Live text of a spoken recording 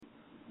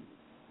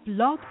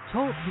Blog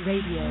Talk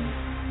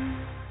Radio.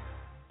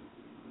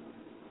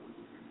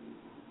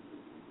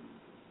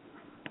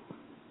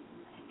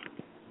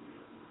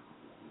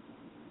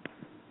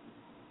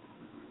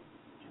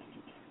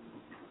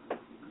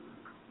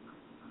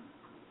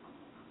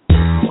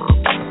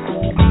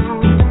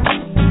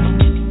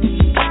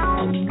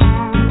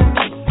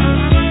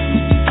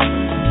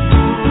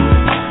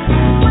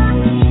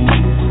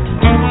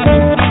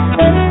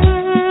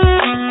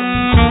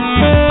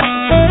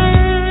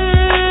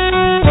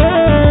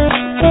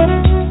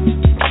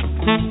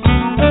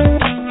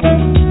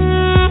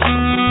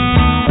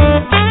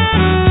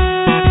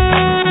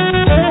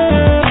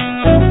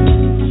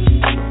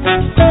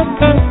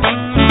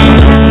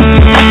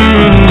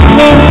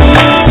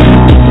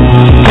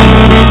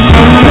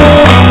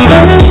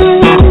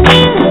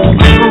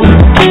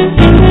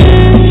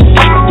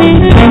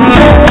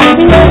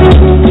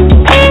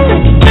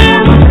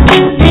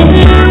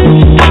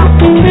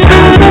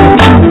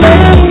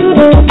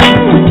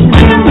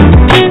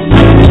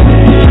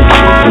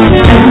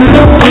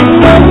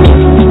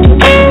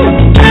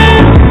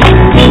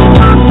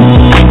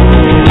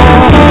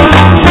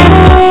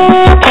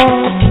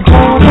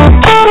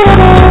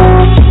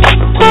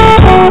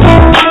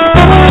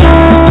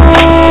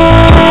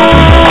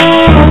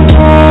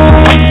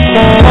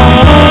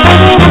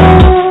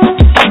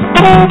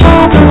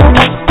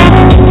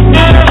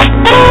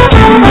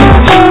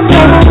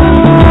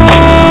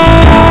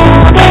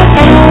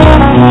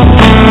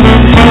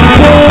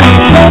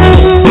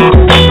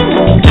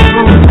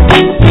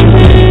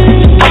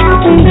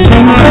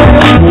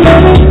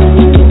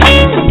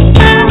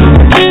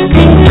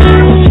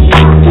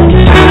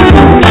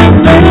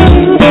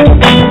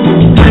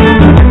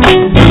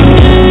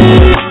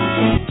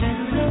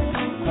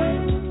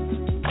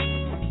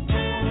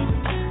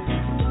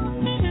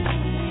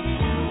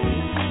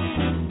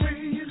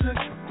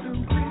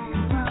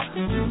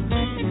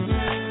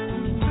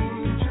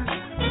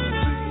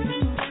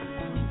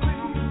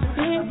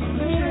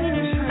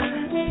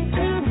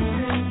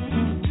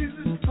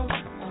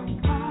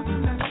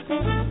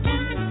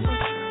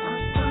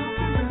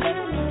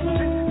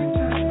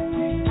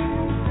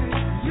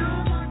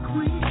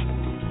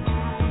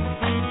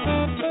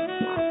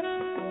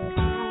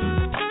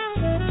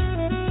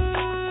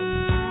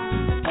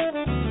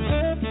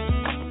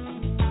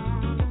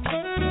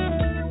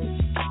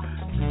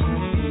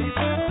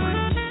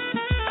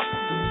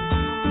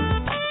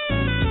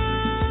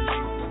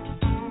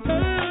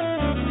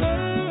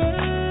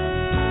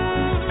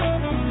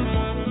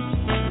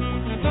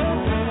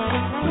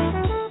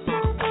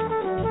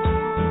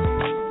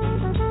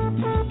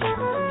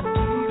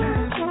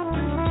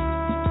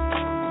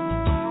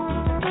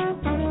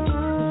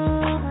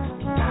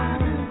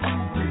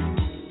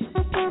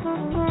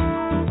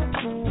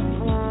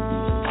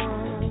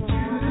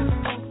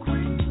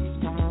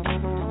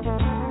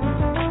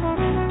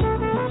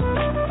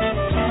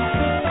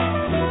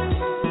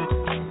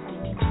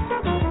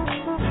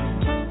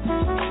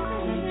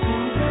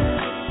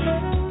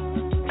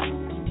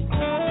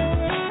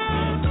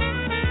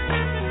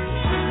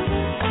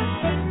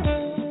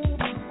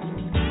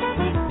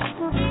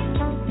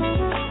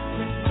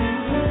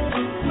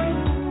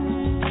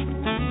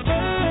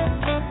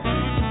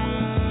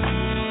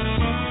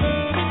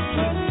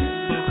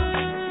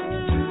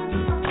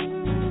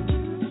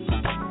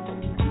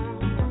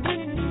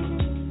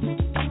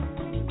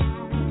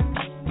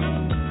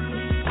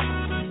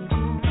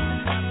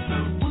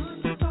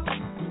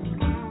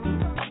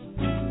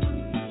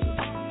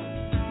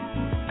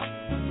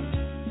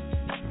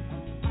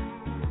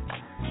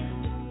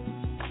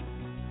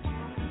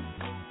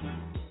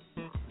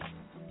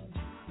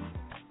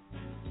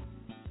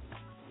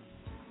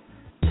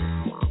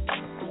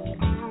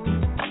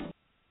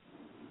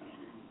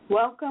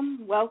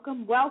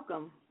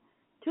 Welcome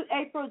to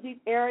April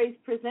Deep Aries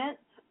Presents.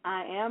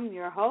 I am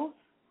your host,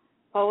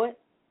 poet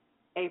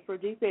April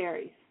Deep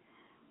Aries.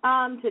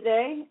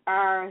 Today,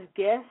 our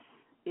guest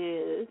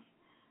is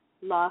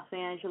Los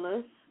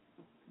Angeles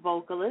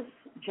vocalist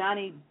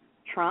Johnny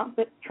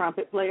trumpet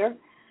player,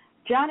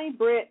 Johnny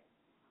Britt,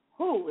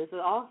 who is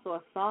also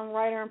a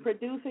songwriter and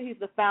producer. He's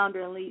the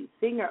founder and lead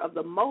singer of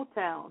the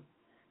Motown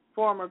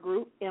former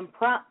group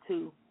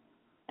Impromp2.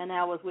 And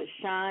that was with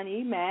Sean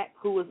E. Mack,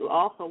 who was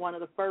also one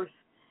of the first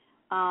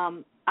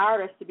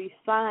artists to be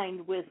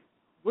signed with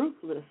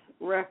Ruthless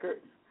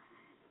Records.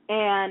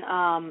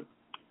 And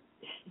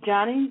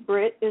Johnny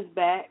Britt is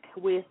back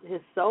with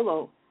his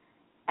solo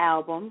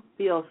album,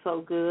 Feels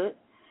So Good.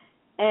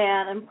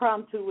 And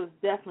Impromp2 was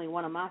definitely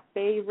one of my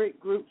favorite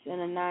groups in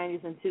the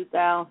 90s and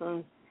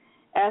 2000s.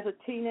 As a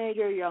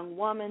teenager, young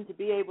woman, to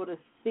be able to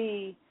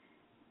see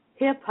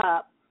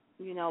hip-hop,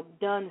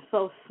 done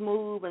so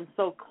smooth and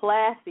so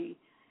classy,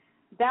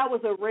 that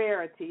was a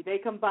rarity. They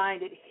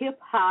combined it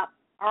hip-hop,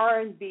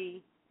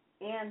 R&B,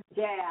 and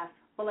jazz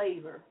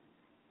flavor.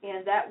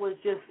 And that was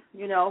just,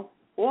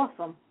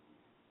 awesome,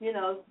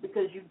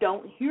 because you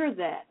don't hear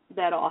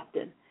that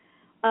often.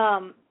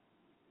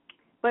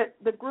 But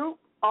the group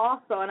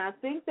also, and I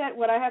think that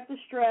what I have to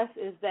stress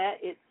is that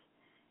it's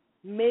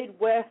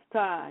Midwest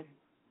time.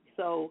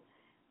 So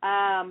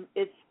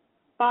it's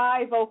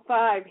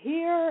 5:05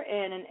 here,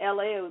 and in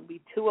LA it would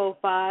be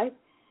 2:05.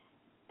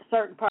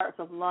 Certain parts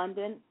of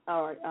London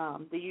or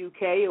the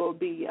UK, it will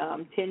be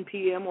 10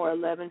 p.m. or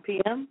 11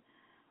 p.m.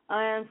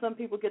 And some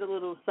people get a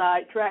little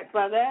sidetracked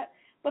by that.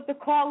 But the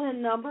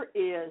call-in number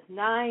is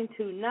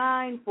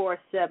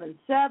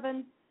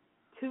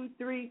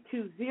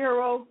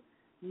 929-477-2320,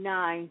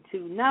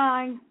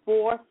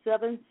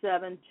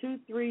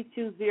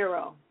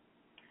 929-477-2320.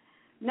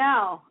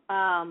 Now,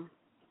 I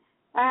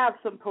have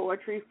some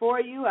poetry for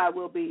you. I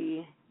will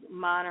be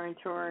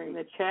monitoring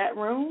the chat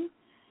room.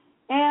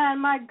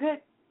 And my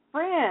good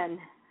friend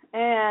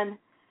and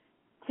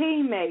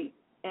teammate,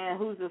 and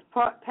who's as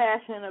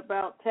passionate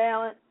about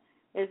talent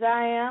as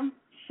I am,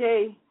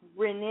 Shay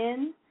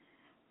Renin,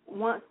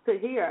 wants to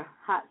hear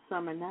Hot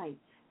Summer Nights.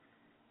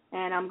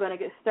 And I'm going to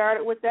get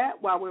started with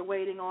that while we're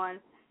waiting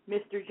on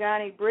Mr.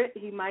 Johnny Britt.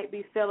 He might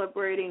be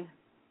celebrating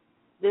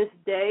this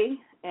day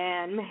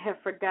and may have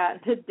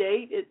forgotten the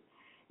date.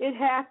 It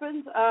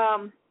happens.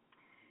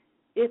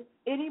 If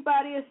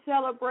anybody is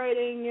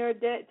celebrating your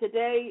day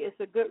today, it's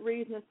a good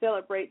reason to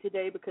celebrate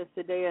today, because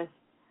today is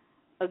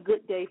a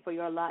good day for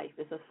your life.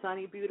 It's a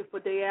sunny, beautiful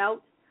day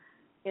out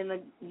in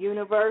the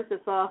universe.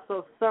 It's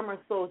also summer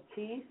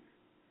solstice.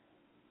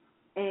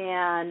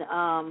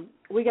 And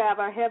we have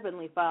our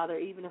Heavenly Father,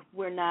 even if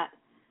we're not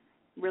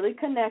really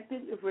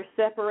connected, if we're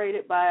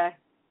separated by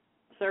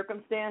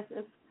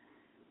circumstances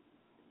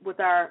with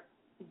our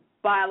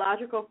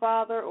biological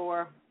father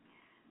or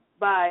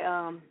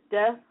by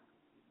death.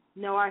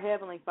 No, our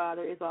Heavenly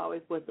Father is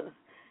always with us.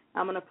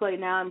 I'm going to play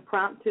now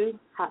Impromp2,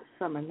 Hot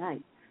Summer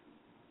Nights.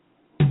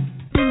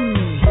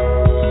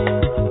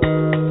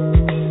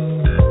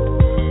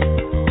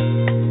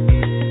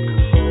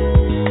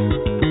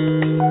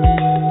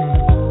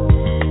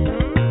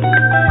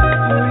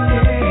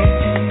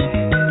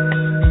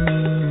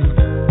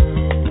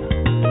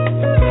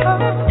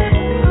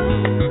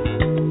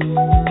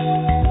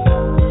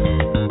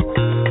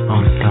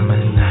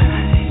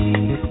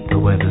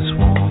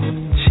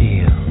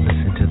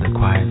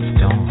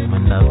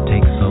 Love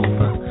takes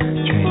over,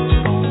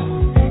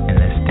 transform, and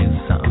let's do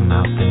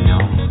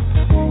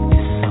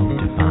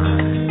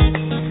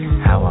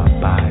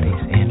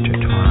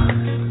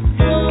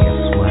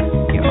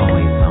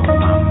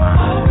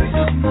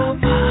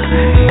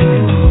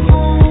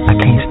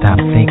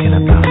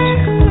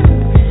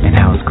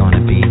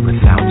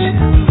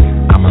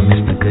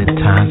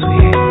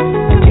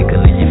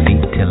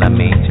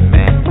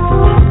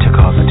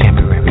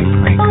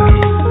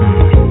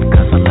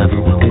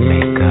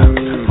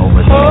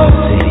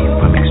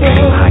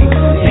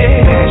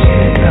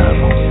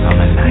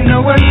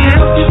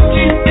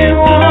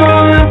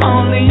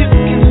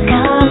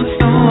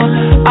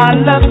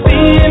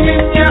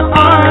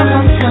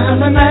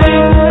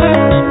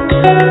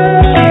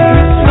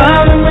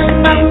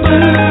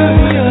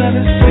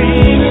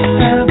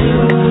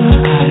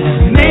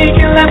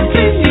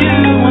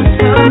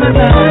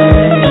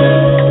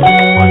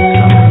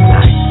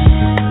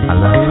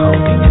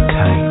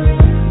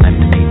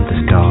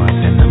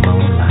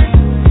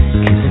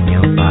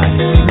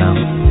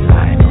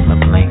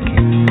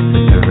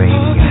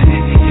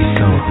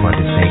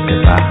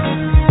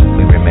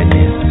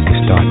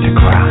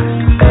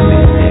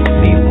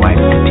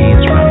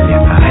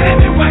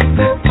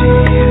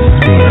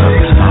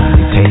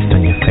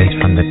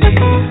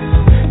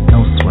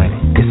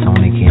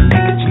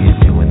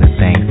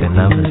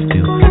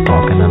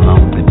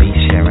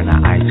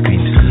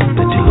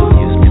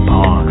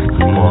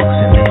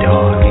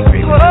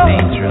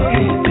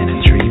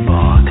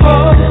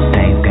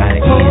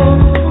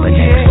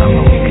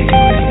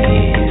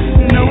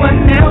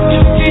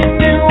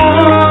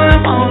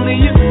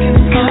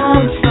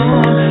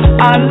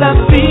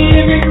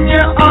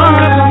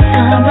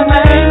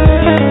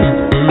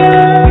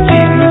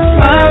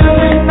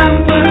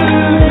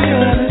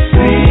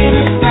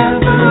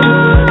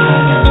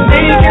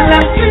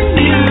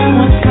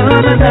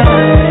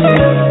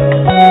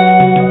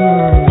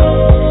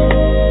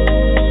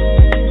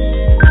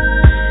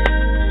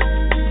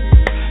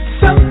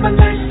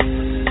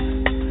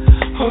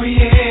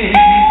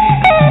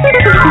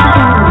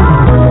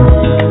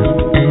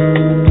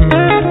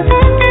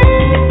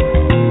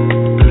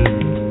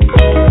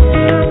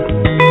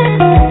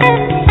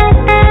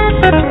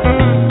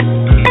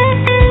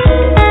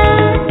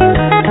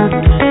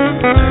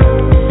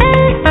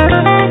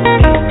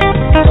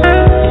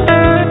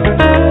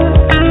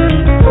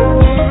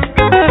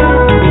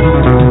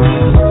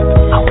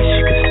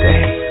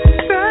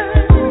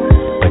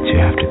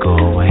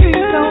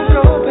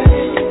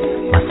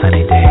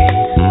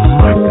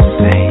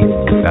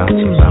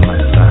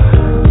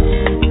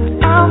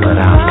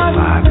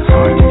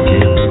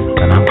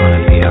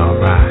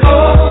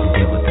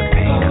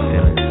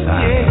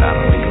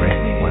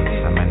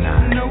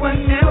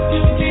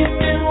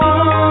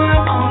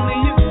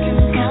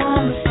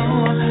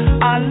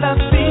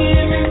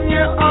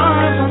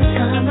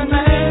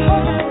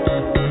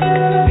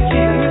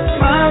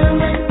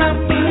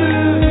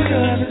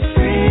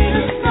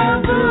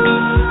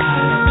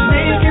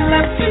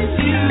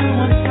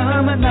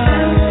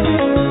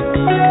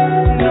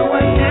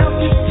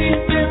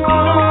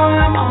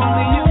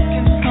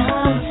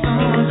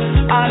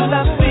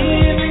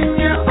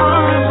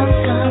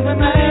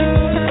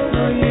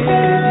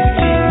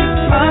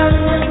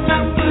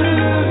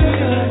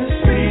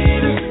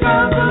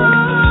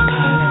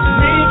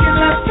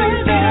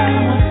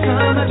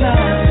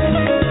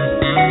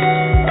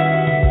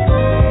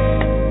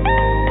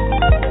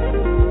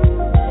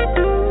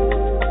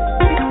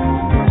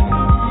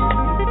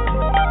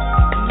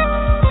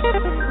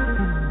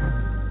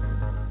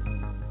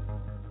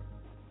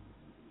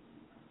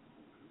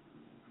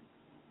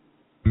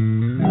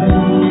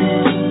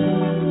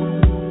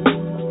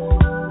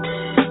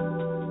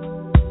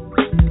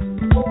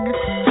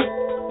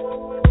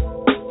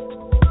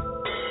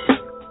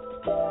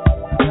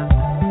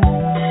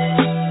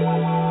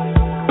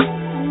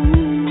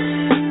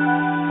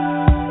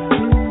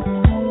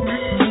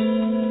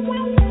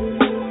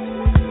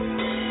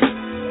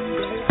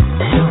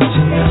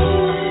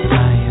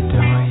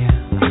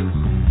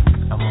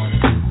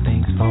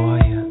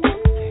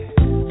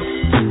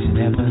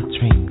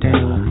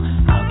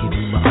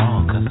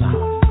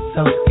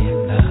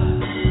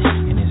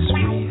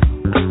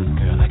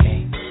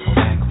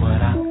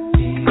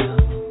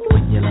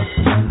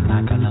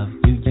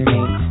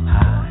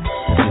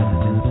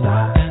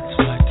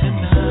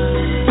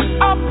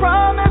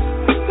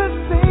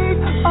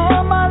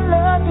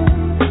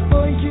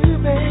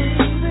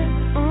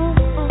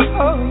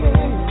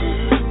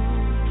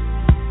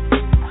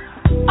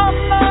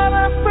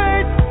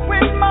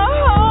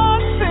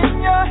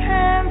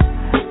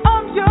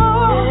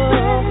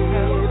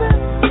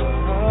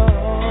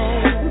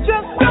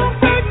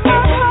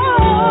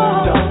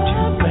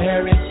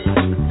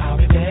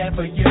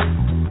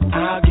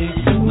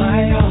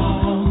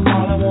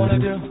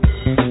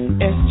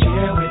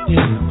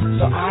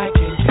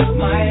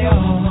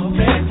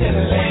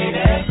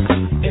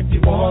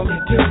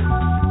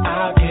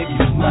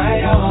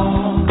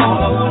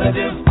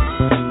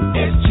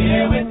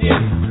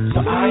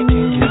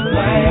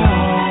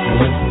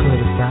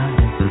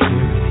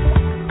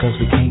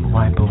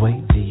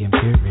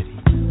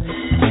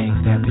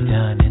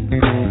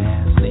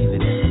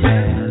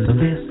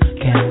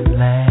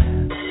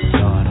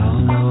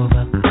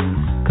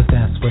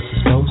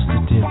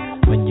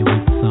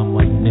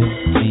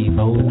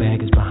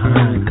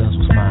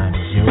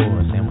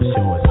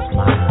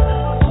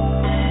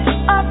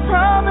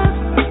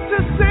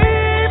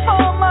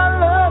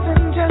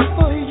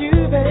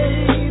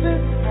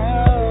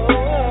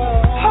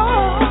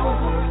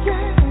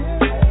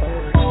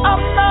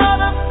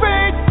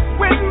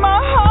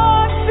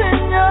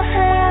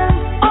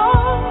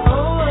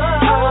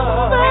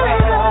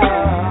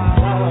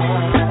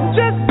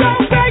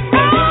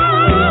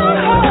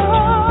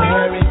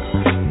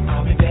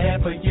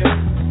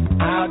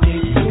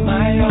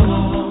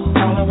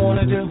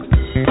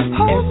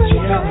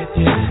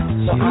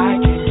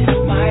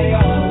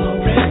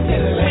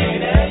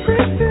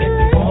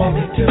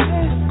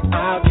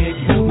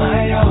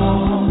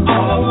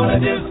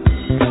wanna do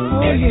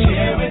is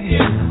chill with you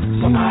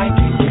so I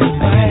can get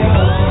my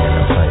own.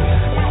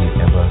 Get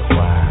never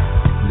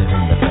quiet,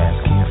 living the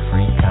fast,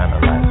 carefree kind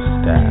of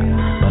lifestyle.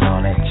 But all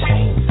that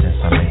changed since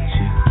I met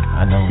you.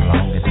 I no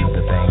longer do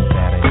the things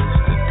that I used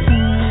to do.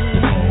 You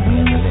came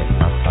in and lit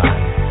my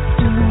fire,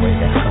 took away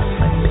that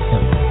hustling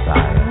pimp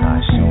desire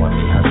by showing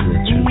me how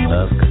good true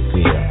love could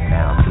feel.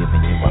 Now I'm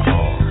giving you my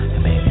all,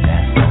 and baby,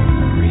 that's so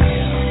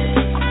real.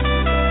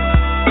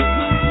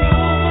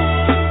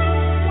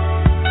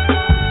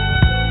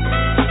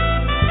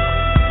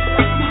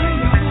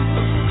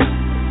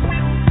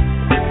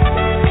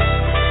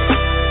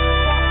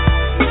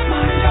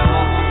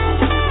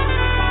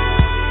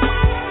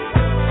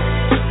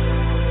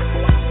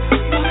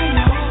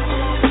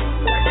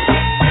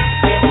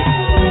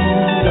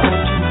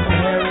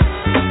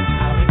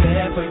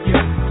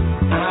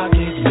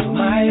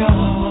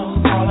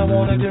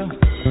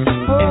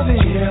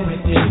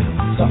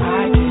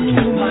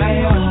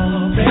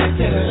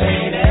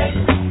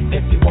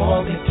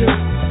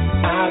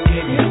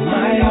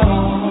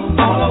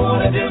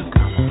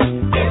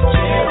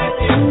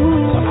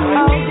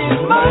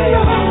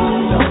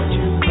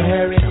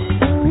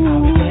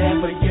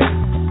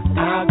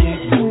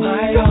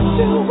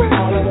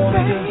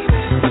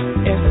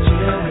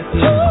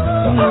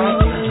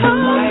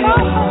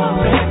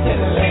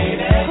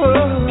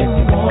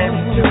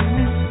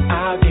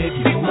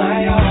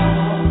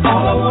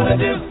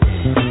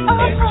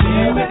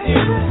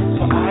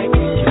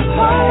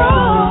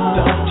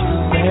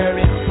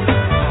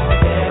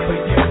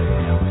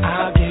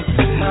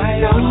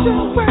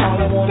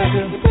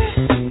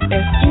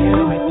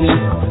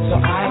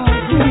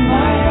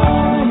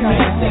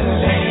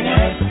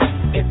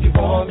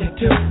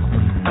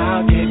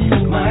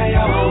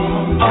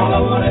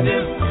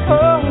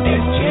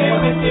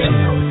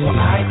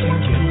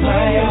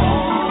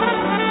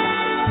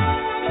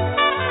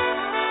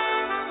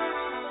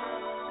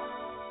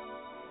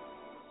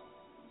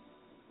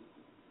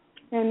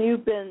 And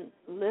you've been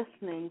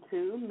listening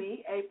to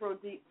me, April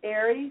Deep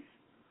Aries,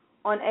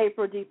 on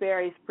April Deep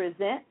Aries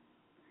Presents.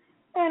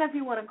 And if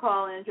you want to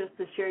call in just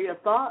to share your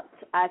thoughts,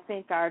 I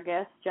think our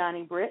guest,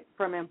 Johnny Britt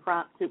from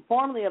Impromp2,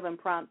 formerly of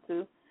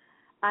Impromp2,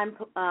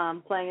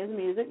 I'm playing his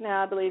music.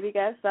 Now, I believe he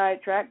got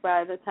sidetracked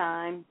by the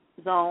time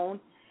zone,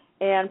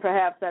 and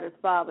perhaps that is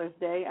Father's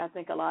Day. I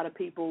think a lot of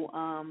people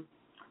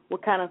were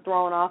kind of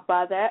thrown off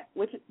by that,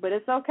 but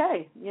it's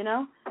okay, you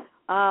know.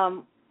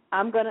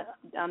 I'm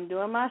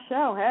doing my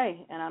show,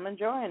 hey, and I'm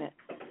enjoying it.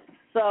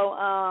 So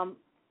I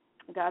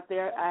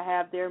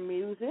have their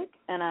music,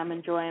 and I'm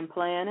enjoying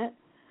playing it.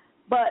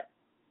 But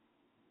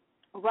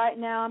right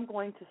now I'm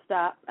going to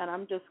stop, and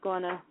I'm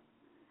going to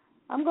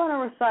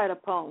recite a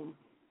poem.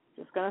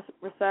 Just going to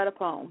recite a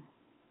poem.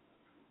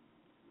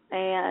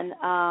 And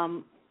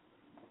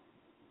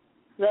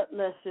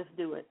let's just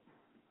do it.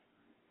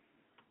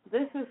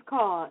 This is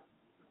called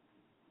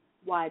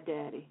Why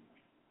Daddy?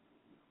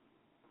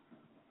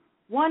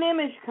 One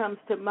image comes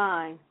to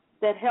mind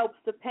that helps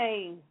the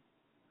pain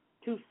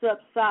to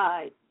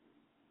subside,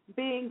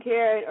 being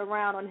carried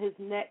around on his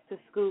neck to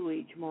school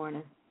each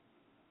morning.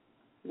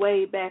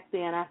 Way back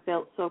then, I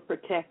felt so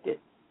protected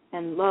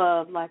and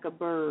loved like a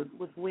bird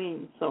with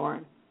wings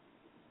soaring.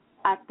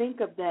 I think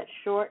of that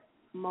short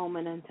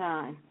moment in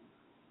time,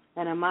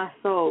 and in my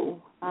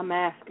soul, I'm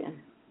asking,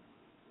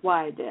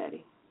 why,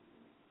 Daddy?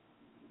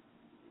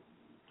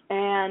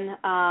 And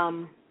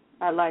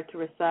I'd like to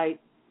recite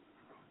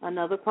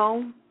another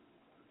poem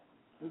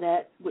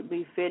that would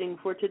be fitting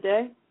for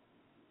today.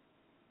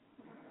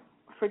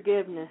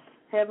 Forgiveness.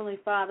 Heavenly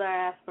Father,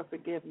 I ask for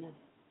forgiveness.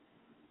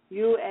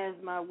 You as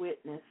my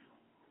witness.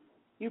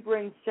 You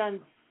bring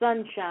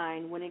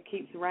sunshine when it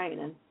keeps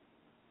raining.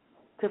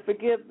 To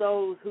forgive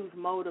those whose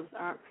motives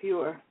aren't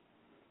pure,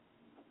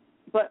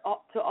 but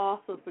to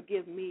also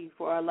forgive me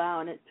for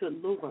allowing it to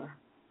lure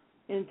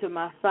into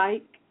my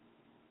sight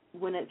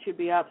when it should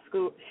be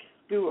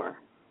obscure.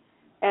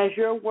 As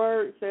your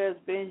word says,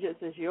 vengeance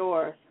is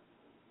yours.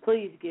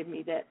 Please give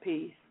me that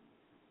peace.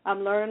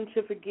 I'm learning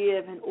to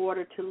forgive in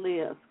order to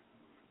live.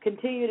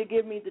 Continue to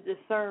give me the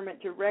discernment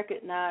to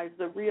recognize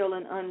the real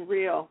and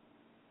unreal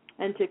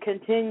and to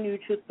continue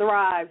to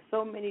thrive.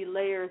 So many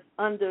layers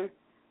under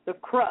the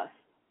crust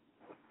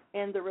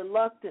and the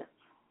reluctance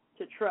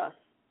to trust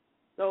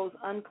those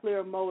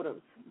unclear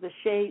motives, the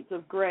shades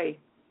of gray.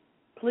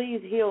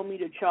 Please heal me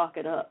to chalk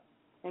it up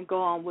and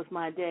go on with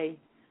my day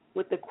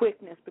with the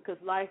quickness, because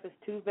life is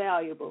too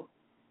valuable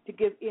to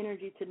give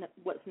energy to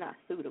what's not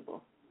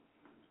suitable.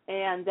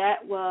 And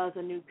that was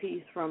a new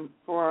piece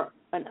for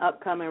an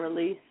upcoming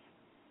release.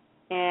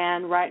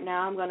 And right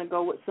now I'm going to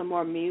go with some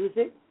more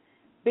music.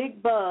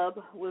 Big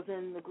Bub was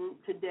in the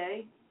group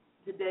today.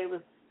 Today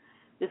was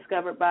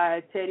discovered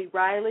by Teddy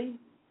Riley,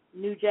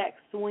 New Jack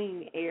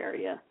Swing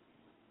era.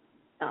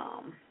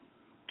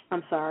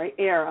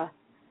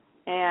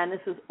 And this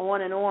is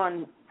On and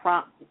On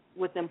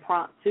with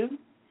Impromp2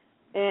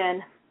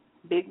 and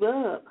Big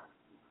Bub.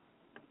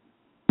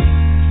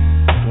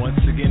 Once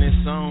again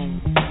it's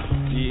on,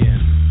 yeah.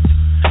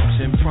 It's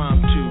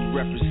Impromp2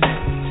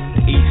 representing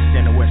the East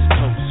and the West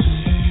Coast.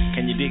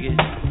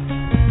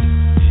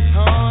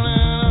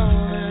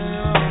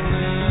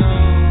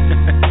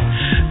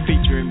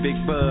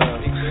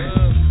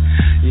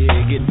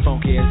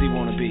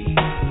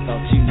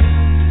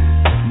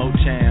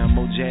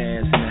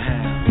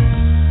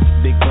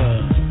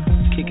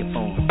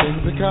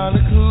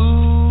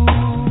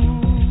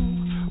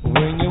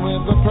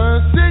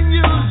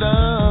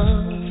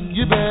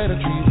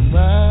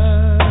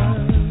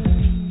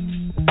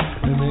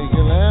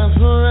 last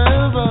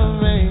forever,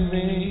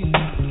 baby.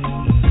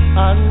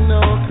 I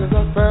know 'cause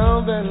I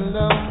found that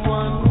loved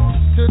one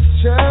to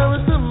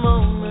cherish the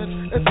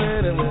moment and say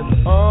it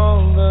with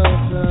all the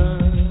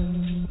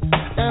time.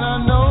 And I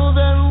know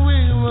that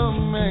we will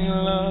make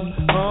love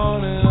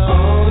on and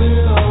on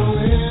and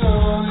on and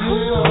on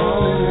and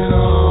on and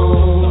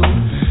on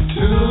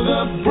to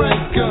the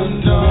break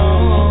of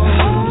dawn.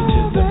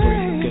 To the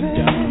break of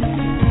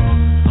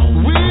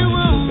dawn. We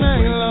will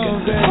make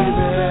love,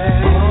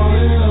 baby. On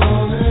and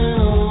on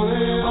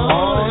and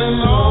on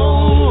and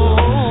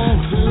on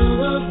to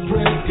the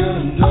break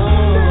of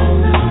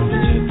dawn.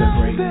 To the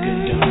break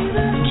of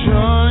dawn.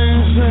 Johnny,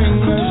 sing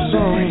this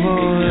song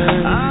for me.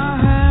 I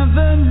have a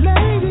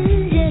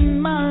lady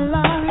in my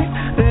life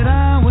that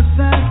I would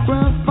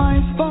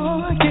sacrifice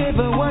for. Give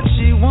her what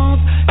she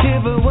wants,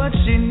 give her what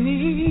she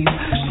needs.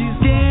 She's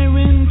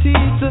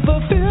guaranteed to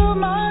fulfill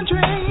my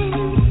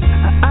dreams.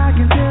 I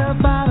can tell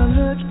by the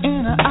look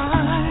in her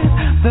eyes,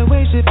 the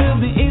way she feels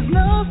me is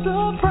no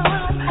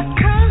surprise.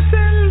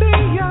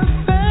 Constantly I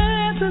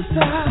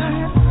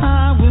fantasize,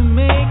 I will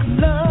make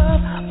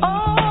love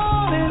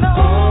on and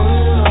on.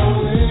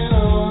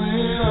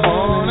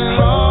 On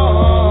and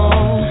on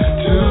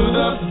to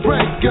the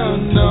break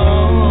of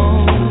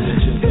dawn.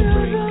 To the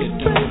break of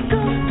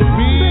dawn.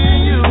 Me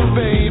and you,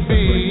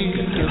 baby,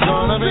 it's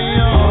gonna be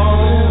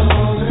on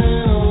and on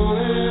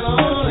and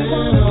on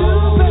and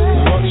on.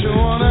 What you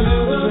wanna do,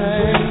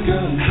 baby? To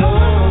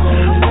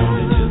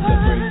the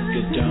break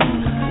of dawn.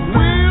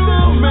 We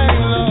will make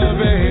love,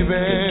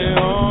 baby,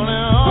 on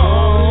and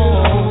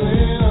on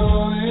and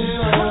on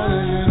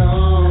and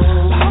on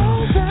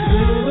to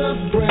the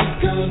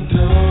break of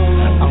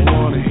dawn. I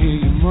wanna hear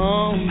you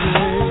moan,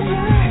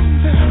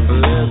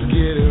 baby. Let's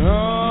get it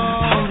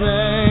on,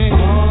 baby.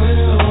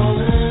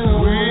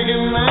 We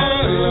can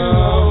make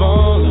love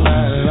all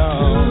night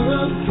long to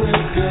the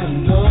break of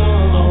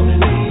dawn.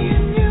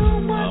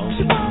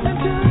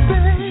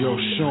 Yo,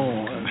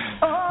 Sean,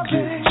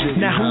 get jiggy.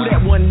 Now who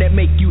that one that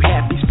make you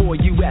happy? For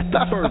you at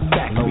the fur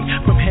factory.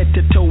 From head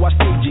to toe I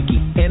stay jiggy,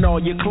 and all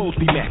your clothes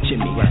be matching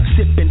me.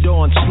 Sipping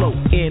Dawn slow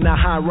in a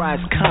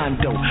high-rise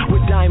condo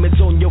with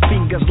diamonds on your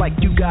fingers like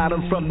you got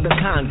them from the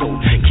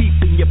condo.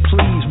 Keeping you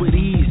pleased with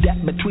ease,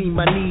 that between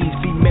my knees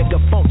be mega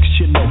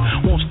functional.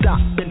 Won't stop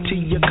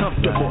until you're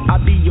comfortable. I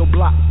be your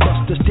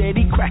blockbuster,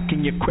 steady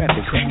cracking your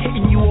crevice,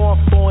 hitting you off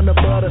on the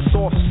butter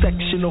soft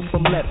sectional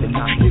from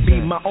Lebanon. You be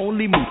my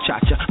only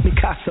muchacha, mi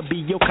casa be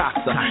your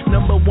casa.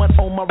 Number one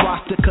on my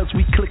roster, 'cause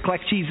we click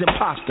like cheese and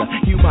pasta.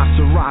 You my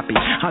Sarabi,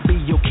 I be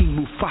your King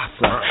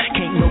Mufasa.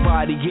 Can't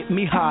nobody get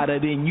me hotter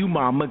than you,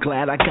 mama,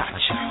 glad I got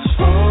you.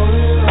 On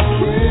and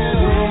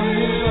on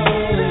and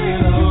on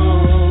and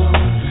on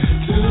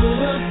to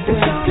the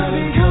break of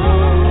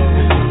dawn.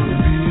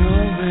 Be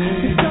your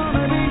baby. It's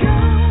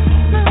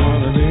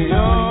gonna be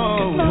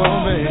your,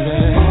 oh baby.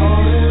 On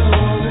and on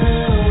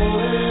and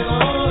on and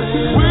on.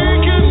 We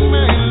can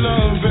make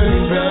love,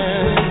 baby,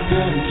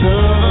 to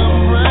the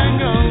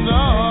break of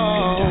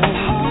dawn.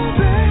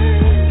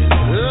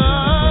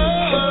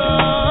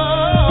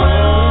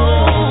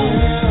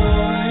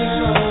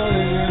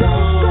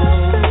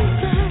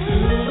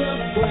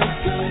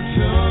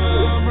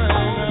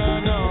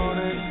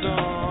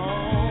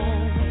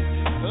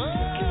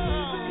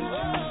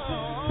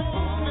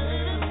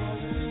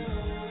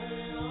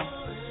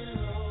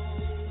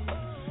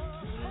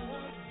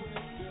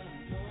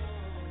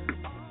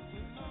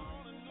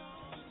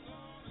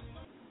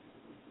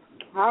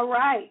 All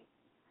right.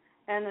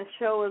 And the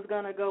show is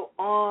going to go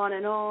on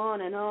and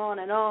on and on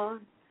and on.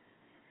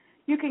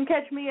 You can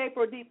catch me,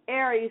 April Deep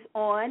Aries,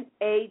 on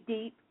A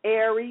Deep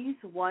Aries,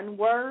 one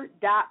word,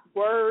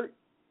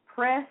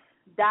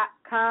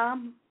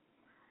 .wordpress.com.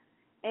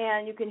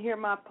 And you can hear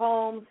my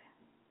poems,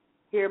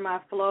 hear my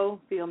flow,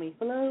 feel me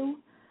flow.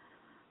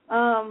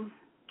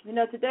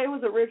 Today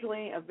was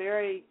originally a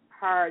very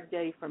hard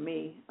day for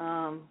me.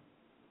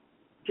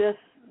 Just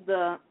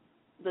the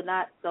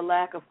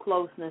lack of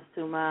closeness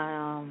to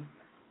my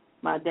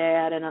my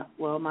dad and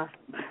my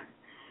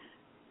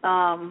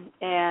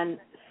and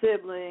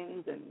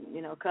siblings and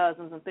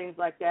cousins and things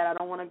like that. I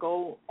don't want to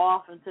go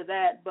off into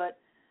that, but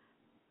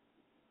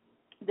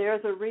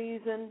there's a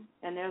reason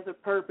and there's a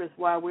purpose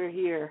why we're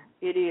here.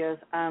 It is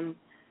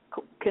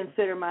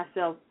consider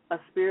myself a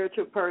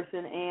spiritual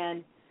person,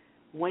 and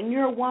when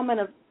you're a woman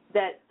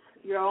that's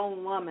your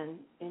own woman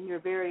and you're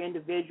very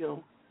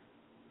individual,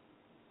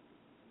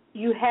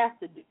 you have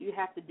to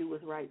do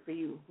what's right for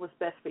you, what's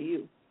best for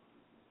you.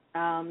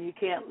 You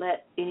can't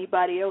let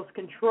anybody else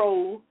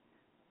control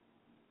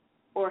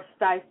or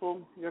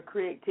stifle your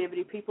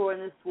creativity. People in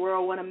this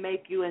world want to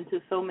make you into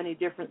so many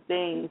different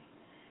things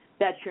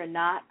that you're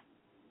not,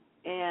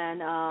 and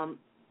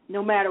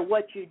no matter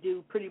what you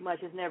do, pretty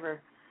much is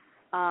never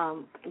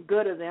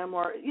good of them.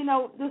 Or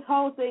this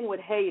whole thing with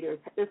haters,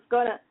 it's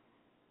gonna,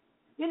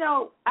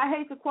 I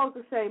hate to quote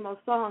the same old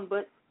song,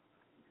 but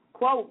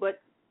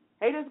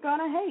haters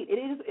gonna hate.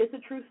 It's a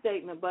true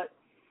statement, but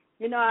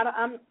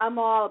I'm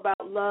all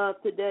about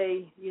love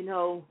today.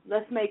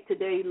 Let's make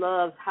today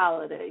love's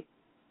holiday.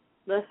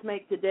 let's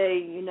make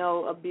today,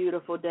 a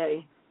beautiful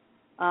day.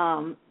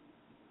 I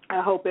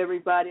hope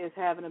everybody is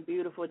having a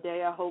beautiful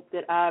day. I hope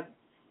that I've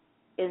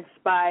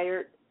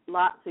inspired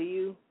lots of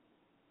you.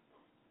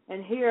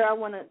 And here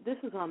this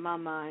is on my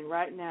mind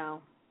right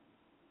now,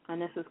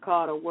 and this is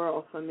called A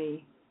World for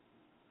Me.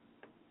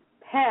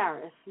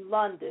 Paris,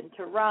 London,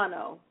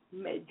 Toronto,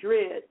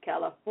 Madrid,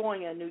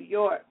 California, New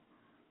York.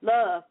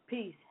 Love,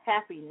 peace,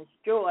 happiness,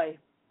 joy,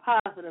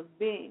 positive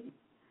beings,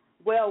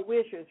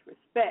 well-wishers,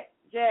 respect,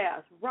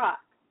 jazz, rock,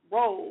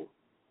 roll,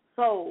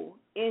 soul,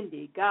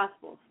 indie,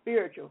 gospel,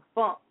 spiritual,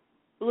 funk,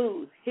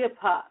 blues,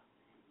 hip-hop,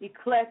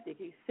 eclectic,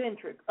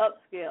 eccentric,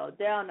 upscale,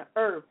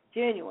 down-to-earth,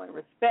 genuine,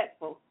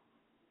 respectful,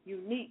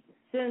 unique,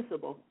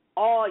 sensible,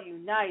 all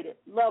united,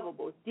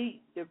 lovable,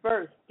 deep,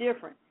 diverse,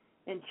 different,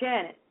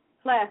 enchanted,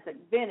 classic,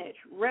 vintage,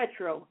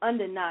 retro,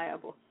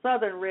 undeniable,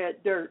 southern red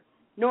dirt,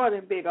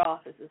 northern big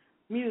offices,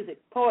 music,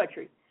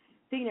 poetry,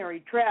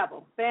 scenery,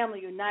 travel,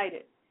 family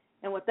united,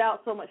 and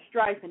without so much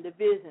strife and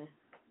division,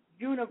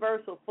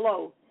 universal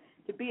flow,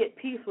 to be at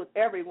peace with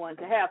everyone,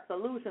 to have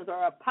solutions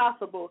or a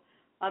possible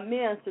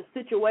amends to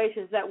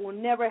situations that will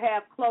never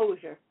have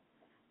closure.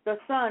 The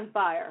sun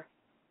fire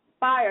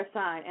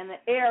sign, and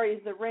the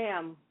Aries, the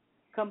ram,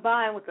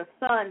 combined with the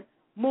sun,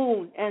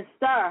 moon, and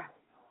star.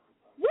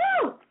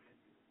 Woo!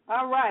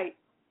 All right.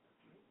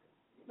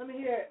 Let me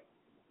hear it.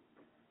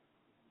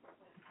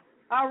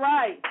 All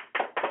right.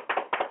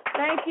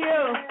 Thank you.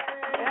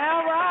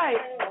 All right.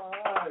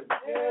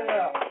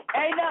 Yeah.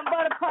 Ain't nothing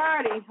but a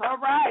party. All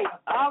right.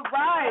 All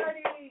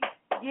right.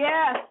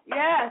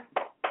 Yes.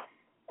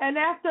 And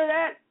after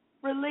that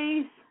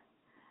release,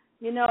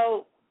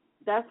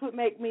 that's what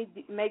makes me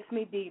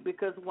deep,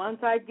 because once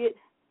I get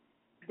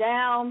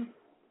down,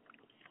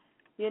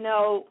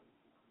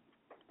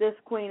 this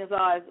queen is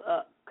always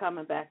up,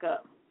 coming back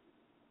up.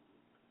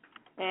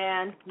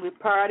 And we're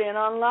partying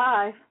on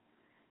live.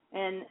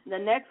 And the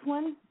next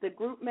one the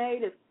group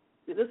made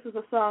this is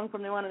a song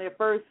from one of their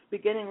first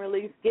beginning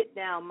release, Get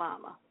Down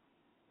Mama.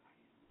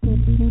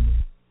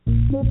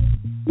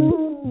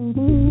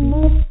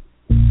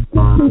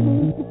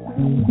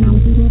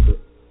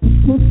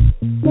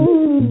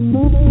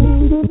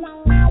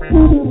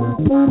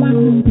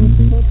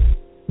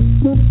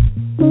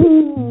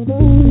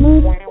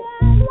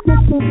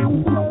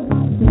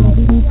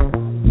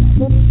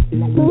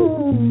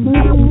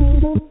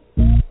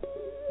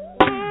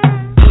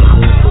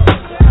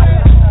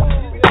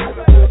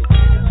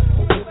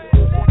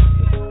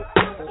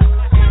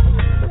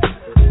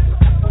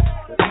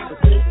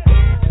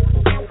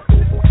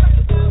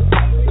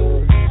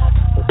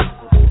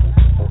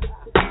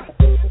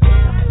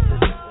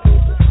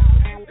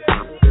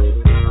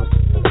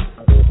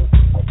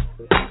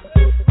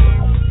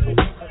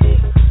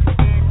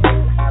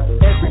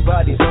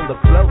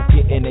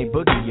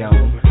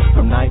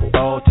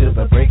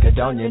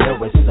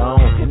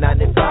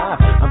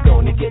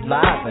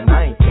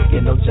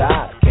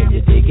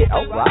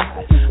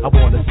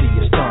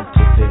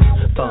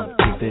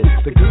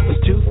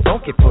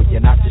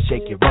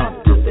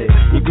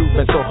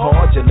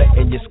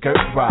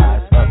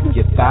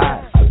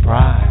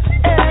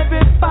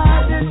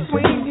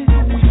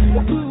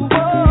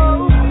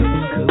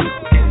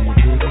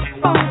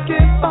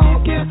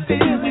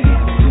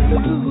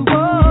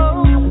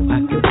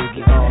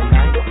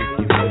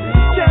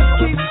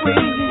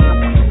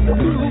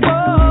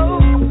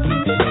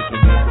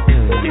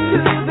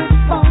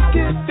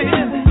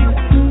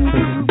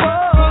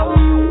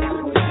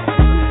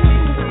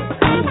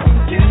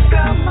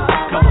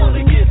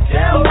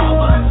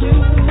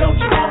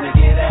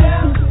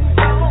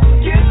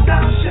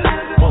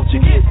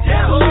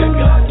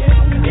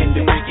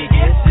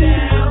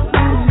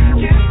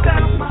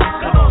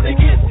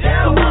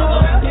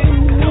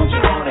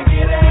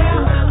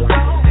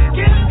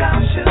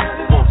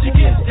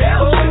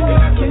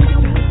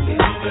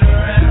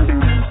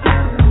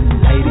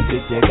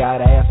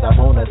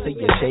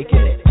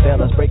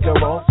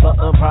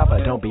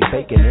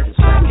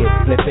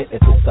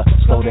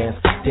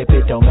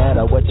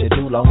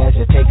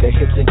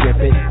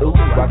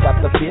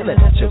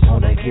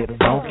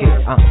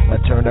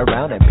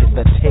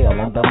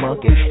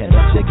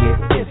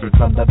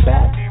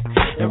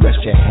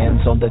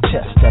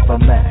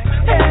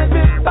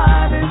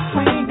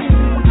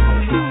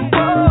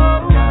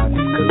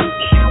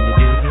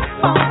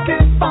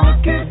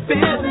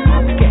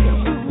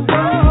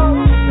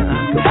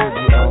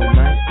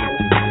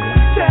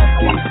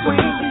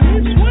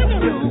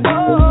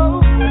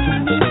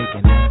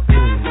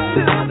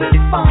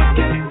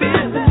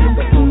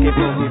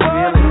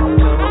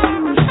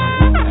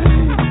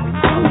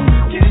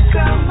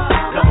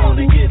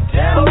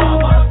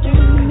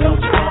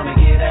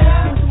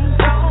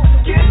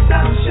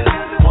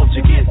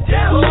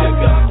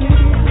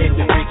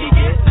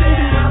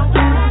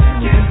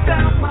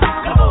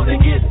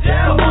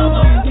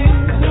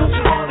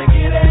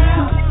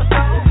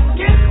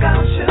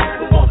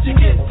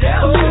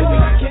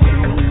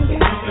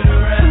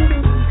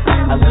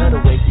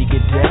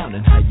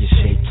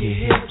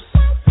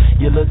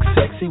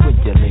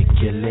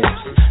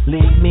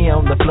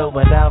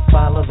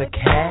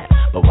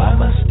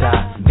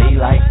 stop me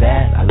like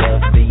that. I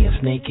love being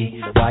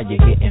sneaky while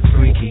you're getting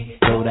freaky.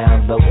 Go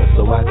down low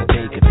so I can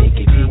take a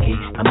peeky peeky.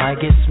 I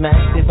might get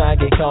smacked if I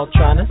get caught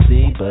trying to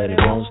see, but it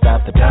won't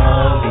stop the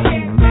dog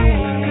in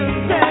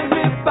me.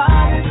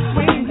 Everybody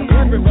swinging.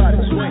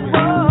 Everybody swinging.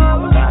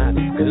 Vibe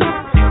is good.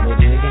 Feel me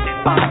digging.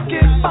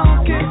 Funky,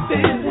 funky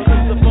feeling.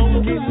 The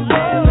funky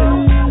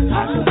feeling.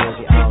 I can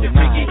boogie all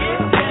night.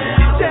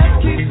 Just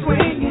keep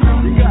swinging.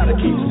 You gotta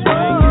keep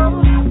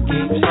swinging.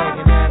 Keep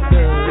shaking that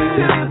good.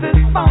 To this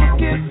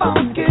funky,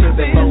 funky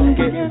feeling.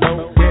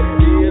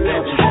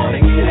 Don't you wanna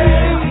get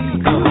out?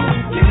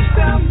 Get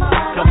down,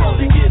 mama. Come on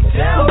and get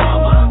down,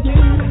 mama.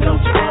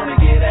 Don't you wanna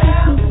get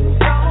out?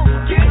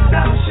 Get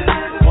down,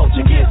 sugar. Won't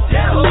you get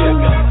down,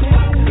 sugar?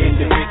 If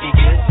the Ricky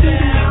get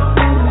down.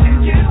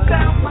 Get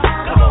down,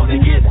 mama. Come on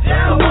and get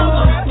down,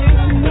 mama.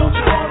 Don't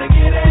you wanna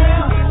get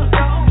out?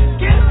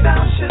 Get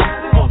down,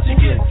 sugar. Won't you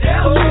get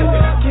down,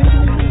 sugar?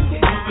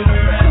 Move it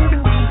around.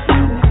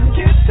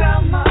 Get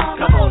down, mama.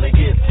 Come on and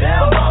get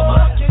down, mama.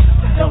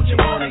 Don't you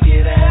wanna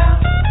get out?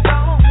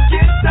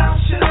 Get down,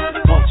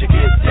 sugar. Won't you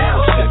get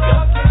down,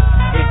 sugar?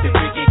 If the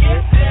Ricky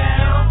get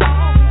down.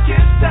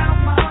 Get down,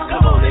 mama.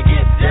 Come on and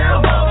get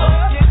down, mama.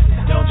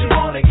 Don't you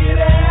wanna get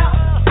out?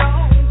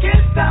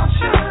 Get down,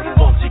 sugar.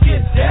 Won't you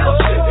get down,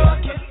 sugar?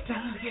 Get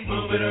down,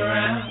 Move it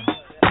around.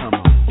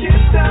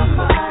 get down,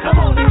 mama. Come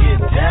on and get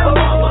down,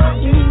 mama.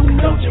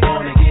 Don't you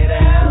wanna get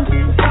out?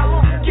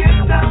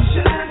 Get down,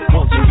 sugar.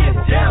 Won't you get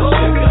down,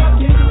 sugar?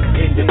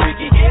 If the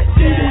Ricky get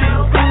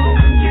down.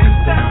 Get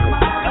down,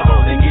 mama. Come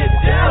on and get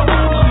down,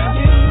 mama.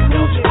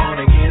 Don't you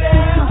wanna get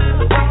out?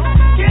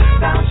 Get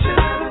down,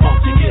 sugar.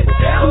 Won't you get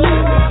down,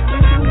 sugar?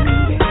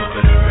 Move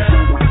it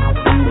around.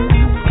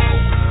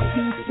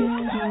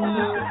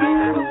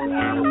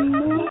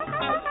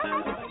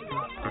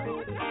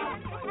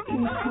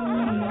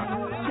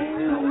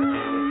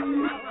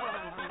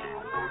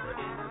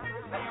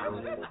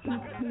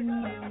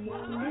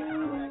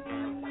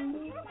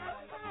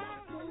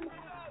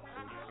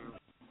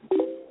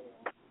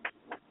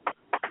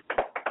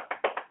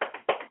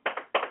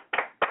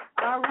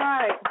 All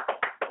right.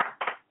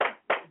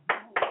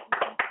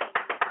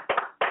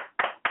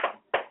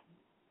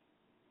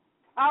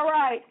 All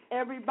right,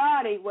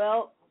 everybody.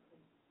 Well,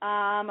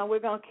 we're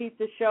going to keep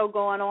the show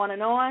going on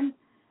and on.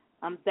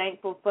 I'm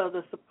thankful for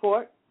the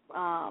support.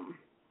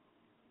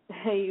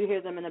 You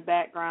hear them in the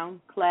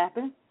background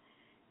clapping.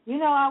 You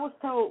know, I was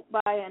told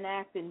by an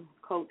acting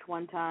coach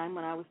one time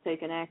when I was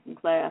taking acting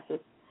classes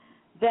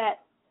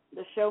that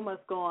the show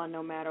must go on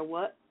no matter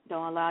what.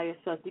 Don't allow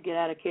yourself to get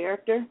out of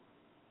character.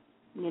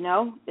 You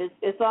know,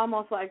 it's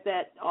almost like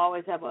that.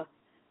 Always have a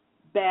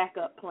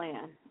backup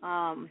plan.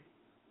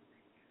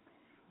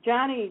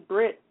 Johnny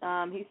Britt,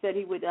 he said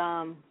he would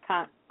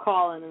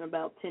call in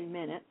about 10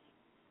 minutes.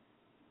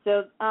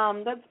 So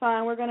that's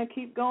fine. We're going to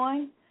keep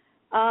going.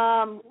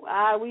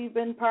 We've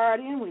been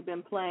partying. We've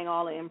been playing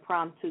all the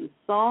Impromp2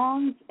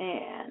 songs,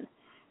 and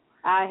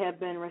I have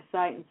been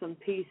reciting some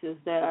pieces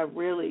that I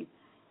really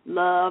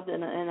loved.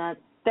 And I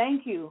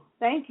thank you,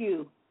 Jack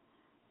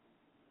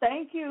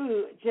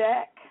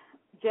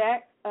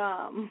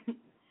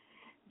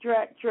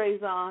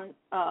Trazon,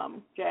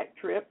 Jack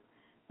Tripp.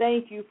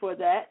 Thank you for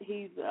that.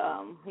 He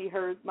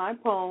heard my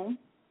poem,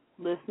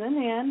 listening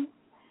in.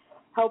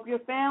 Hope your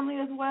family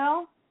is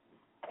well.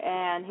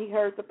 And he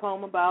heard the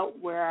poem about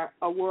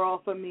A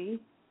World for Me.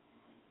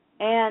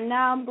 And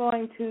now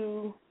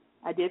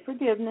I did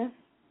forgiveness.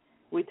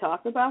 We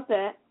talked about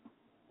that.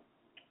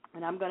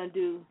 And I'm going to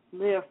do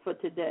Live for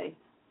Today.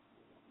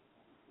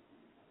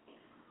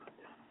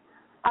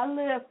 I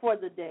live for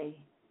the day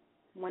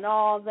when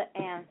all the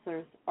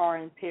answers are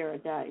in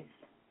paradise.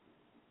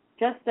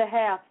 Just to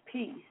have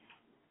peace,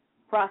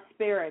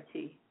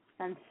 prosperity,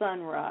 and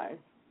sunrise.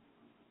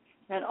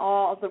 And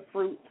all the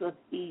fruits of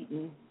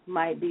Eden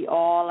might be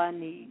all I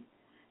need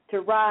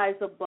to rise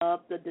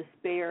above the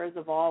despairs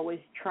of always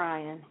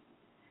trying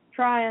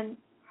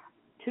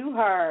too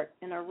hard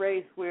in a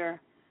race where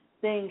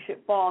things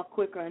should fall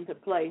quicker into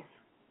place.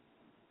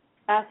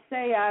 I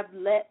say I've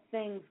let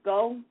things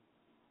go,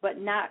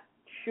 but not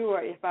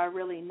sure if I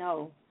really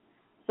know.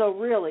 So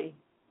really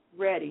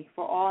ready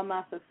for all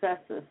my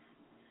successes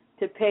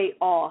to pay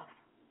off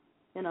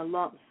in a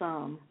lump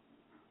sum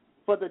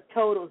for the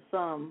total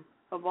sum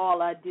of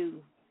all I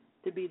do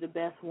to be the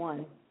best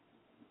one.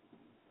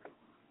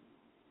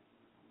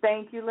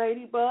 Thank you,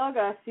 Ladybug.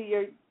 I see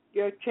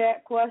your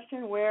chat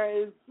question. Where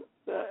is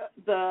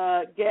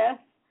the guest?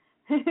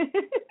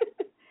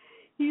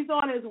 He's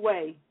on his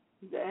way,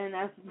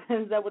 and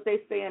is that what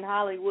they say in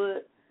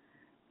Hollywood?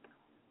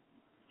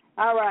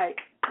 All right,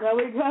 now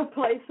we're going to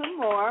play some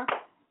more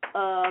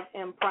of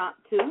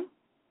Impromp2.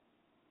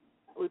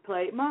 We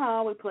played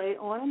Mahal, we played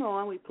On and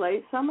On, we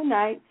played Summer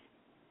Nights,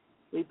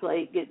 we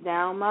played Get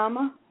Down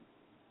Mama,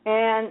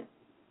 and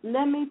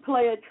let me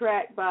play a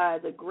track by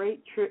the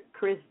great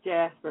Chris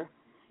Jasper.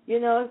 You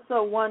know, it's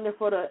so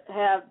wonderful to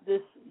have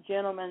this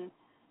gentleman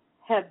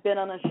have been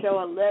on a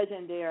show, a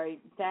legendary,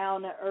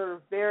 down to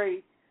earth,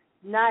 very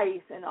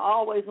nice and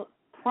always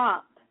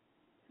prompt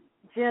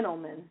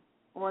gentleman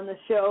on the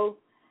show.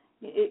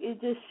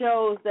 it just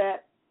shows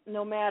that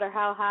no matter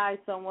how high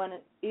someone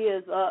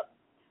is up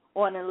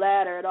on the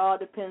ladder, it all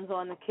depends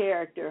on the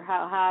character,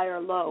 how high or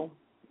low.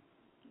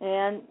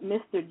 And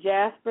Mr.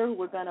 Jasper,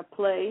 we're going to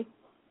play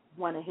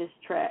one of his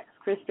tracks.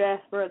 Chris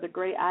Jasper of the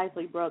Great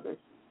Isley Brothers.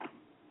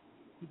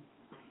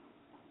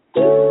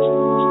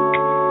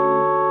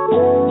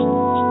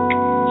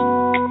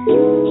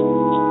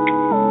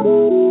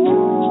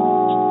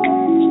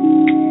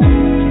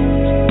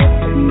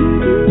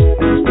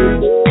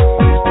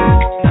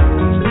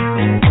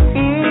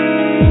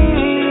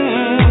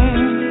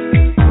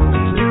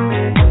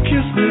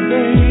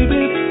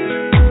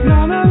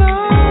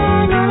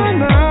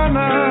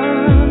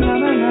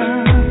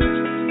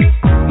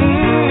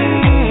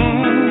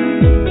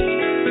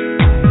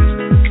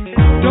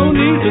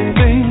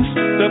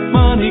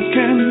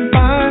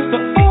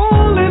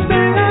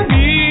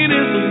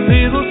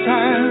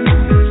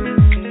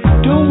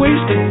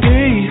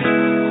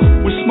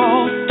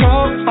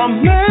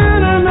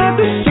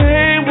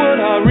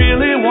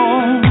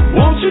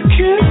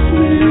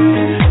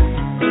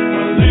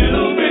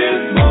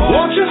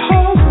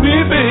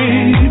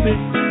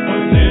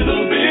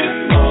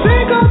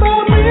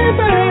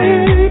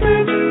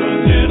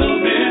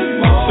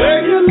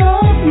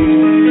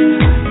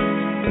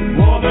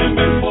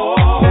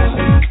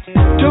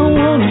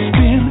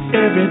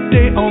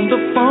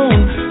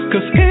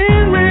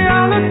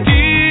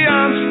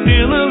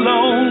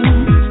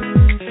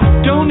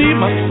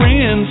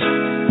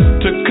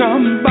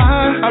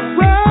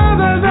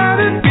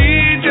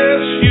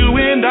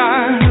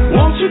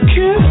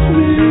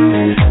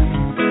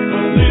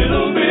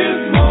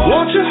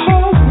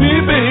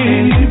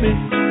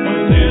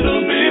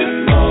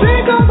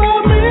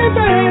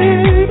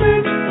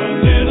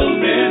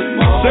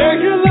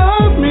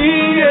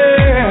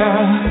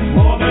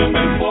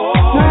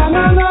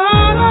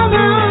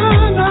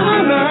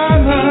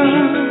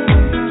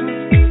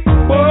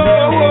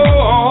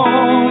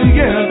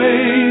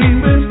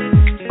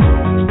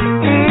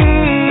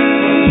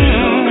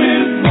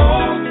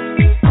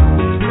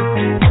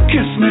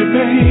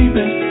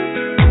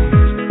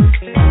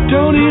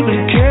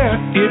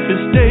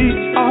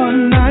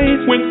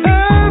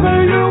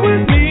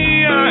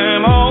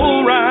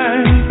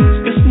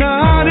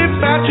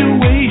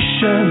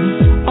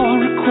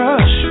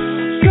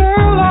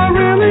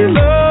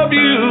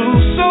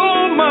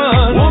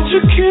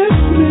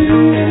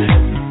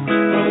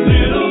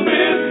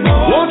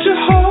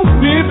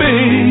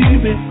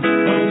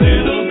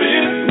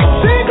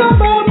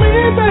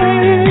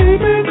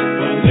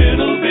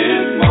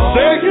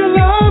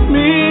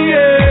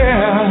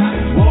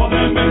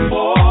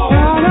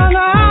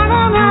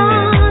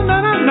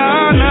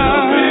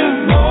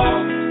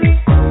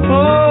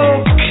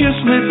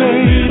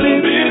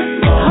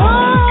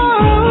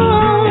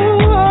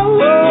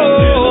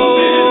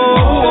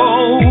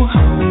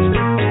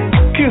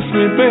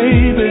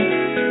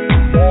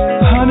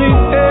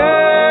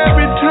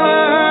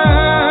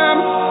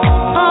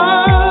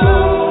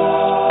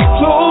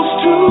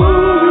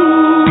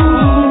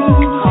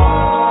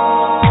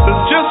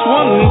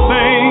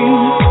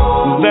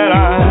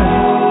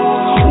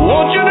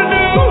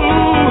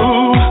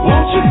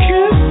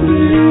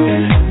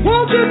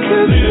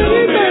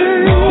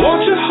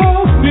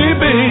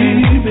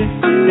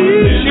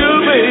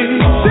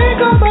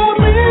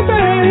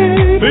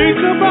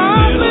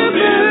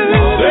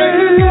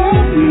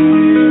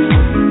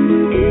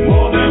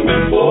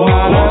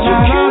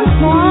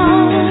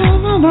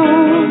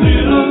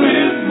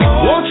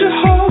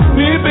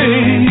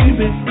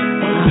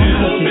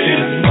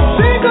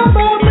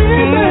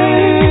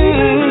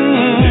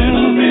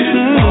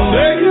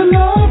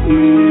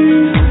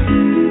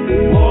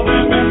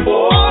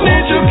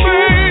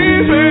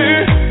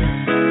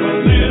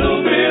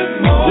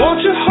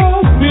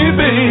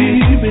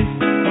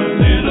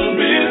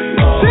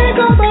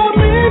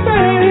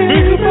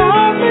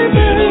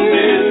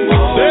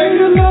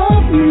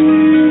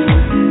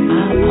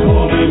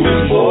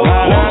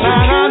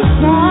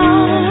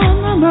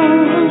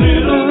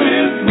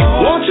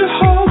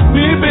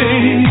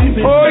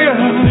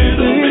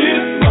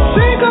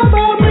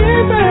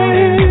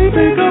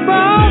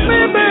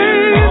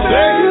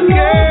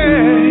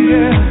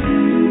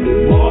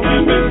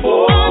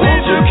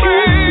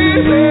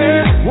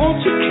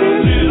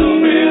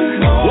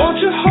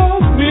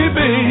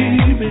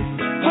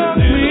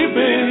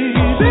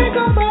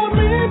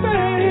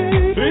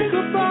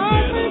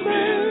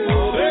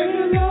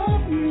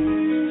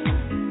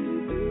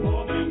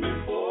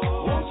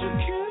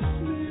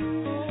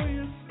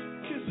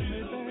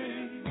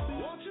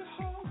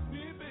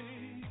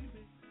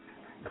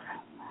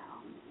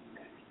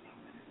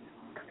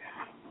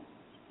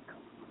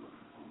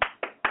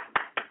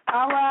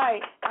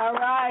 All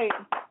right.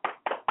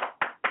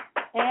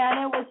 And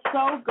it was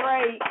so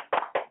great.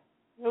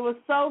 It was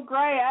so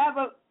great. I have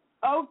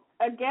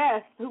a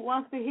guest who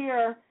wants to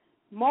hear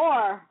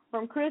more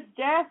from Chris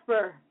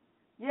Jasper.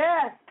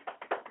 Yes.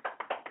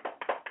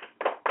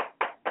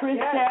 Chris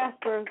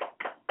Jasper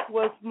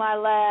was my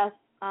last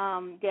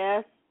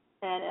guest,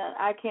 and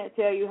I can't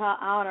tell you how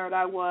honored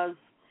I was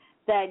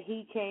that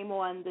he came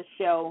on the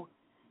show.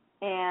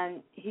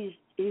 And he's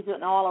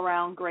an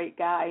all-around great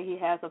guy. He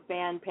has a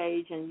fan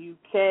page in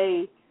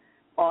UK,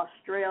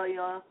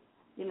 Australia,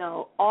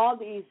 all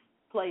these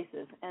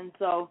places. And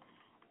so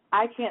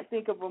I can't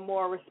think of a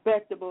more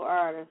respectable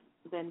artist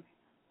than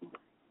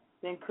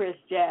Chris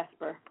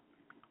Jasper.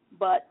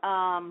 But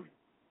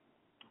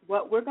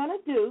what we're going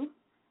to do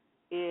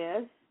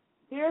is,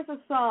 here's a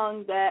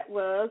song that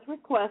was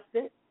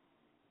requested,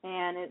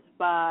 and it's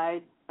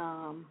by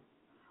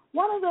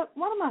one of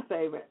my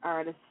favorite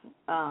artists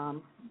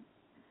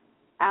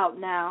out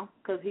now,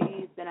 because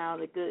he's been out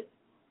a good,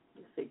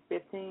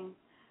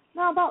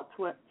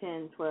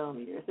 10, 12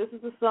 years. This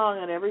is a song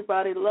that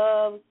everybody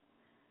loves.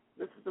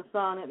 This is a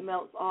song that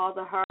melts all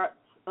the hearts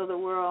of the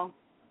world.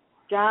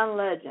 John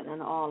Legend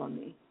and All of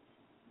Me.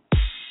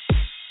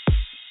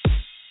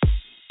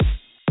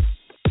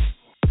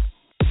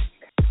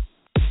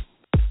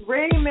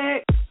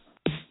 Remix.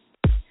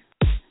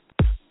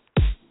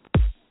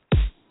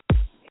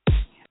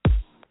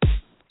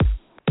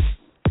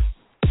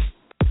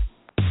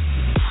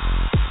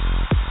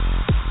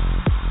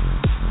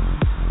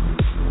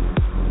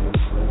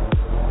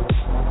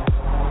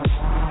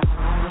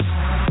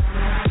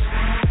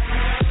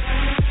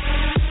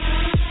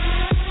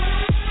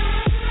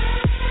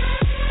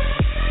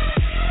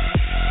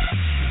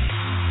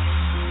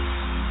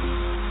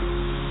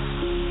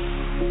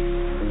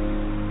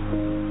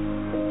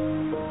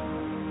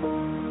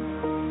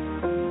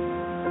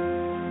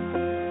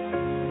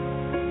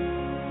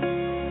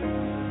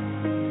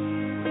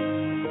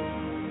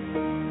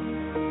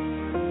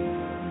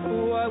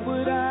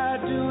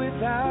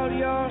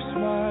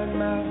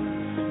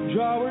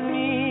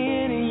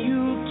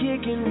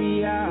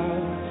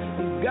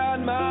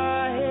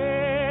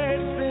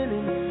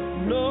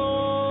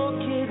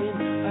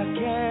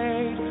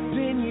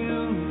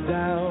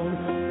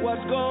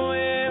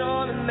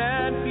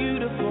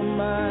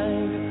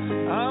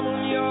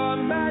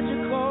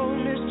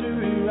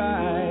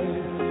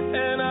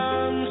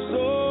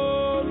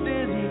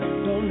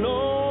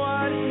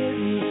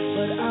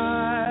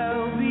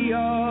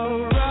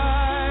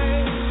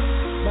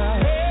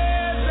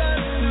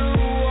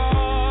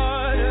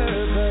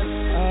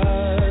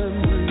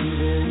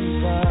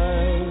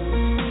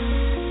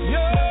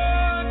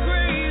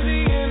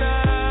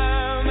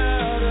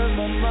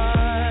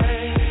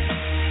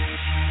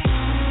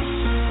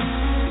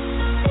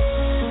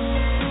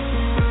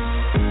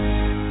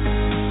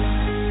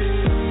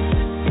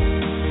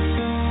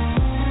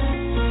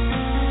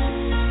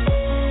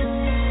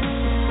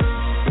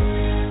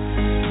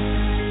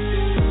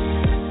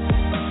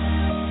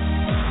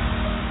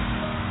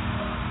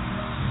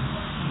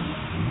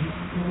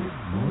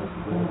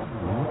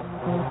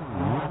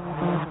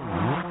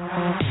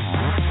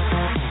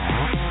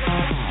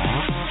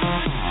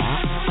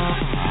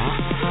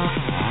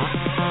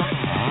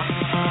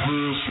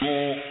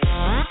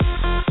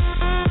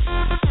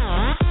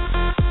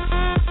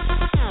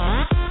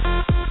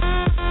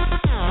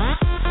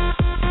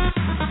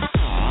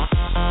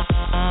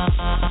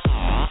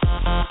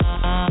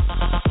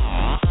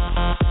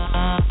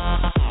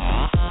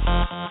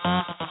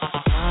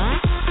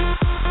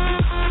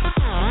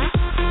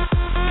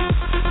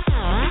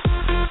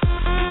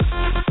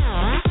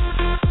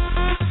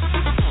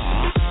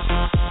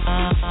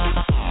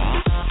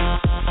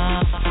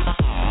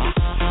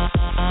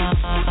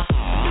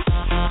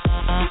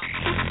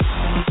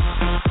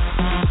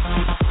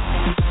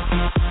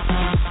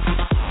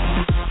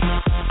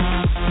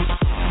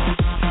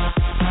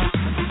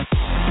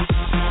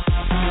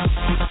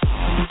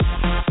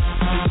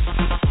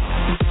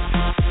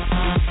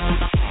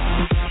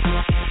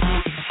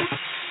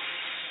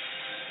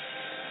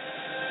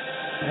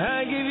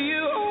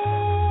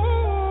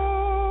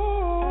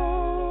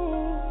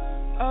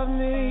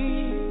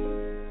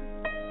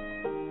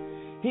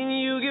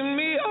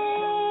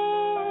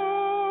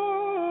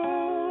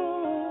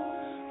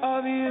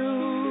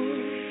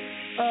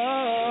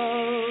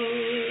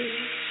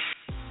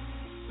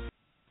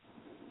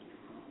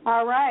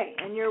 All right,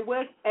 and you're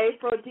with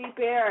April Deep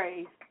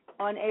Aries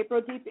on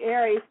April Deep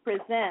Aries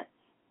Presents.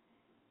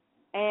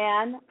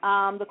 And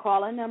the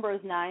call-in number is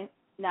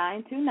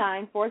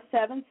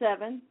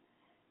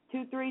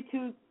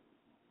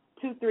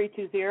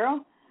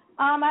 929-477-2320.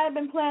 I have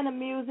been playing the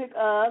music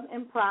of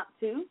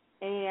Impromp2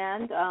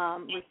 and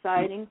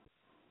reciting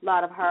a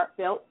lot of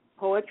heartfelt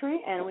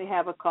poetry, and we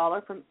have a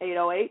caller from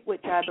 808,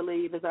 which I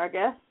believe is our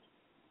guest.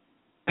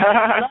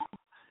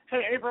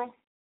 Hey, April.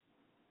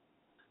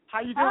 How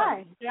you doing?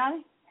 Hi,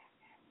 Johnny.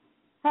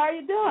 How are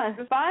you doing?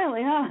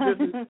 Finally, huh?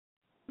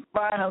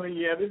 Finally,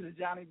 yeah. This is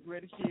Johnny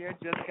Britt here.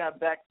 Just got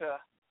back to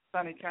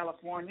sunny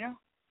California.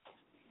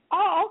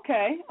 Oh,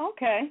 okay.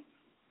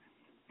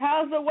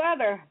 How's the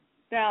weather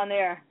down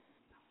there?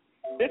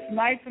 It's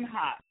nice and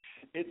hot.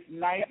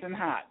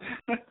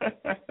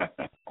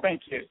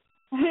 Thank you.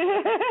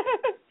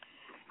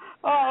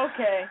 Oh,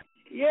 okay.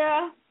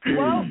 Yeah.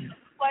 Well,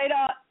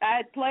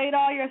 I played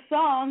all your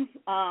songs.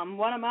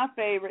 One of my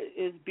favorites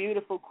is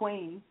Beautiful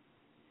Queen.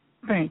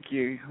 Thank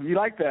you. You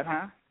like that,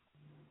 huh?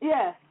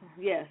 Yes,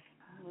 yes.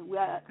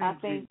 I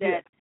think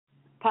that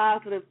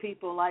positive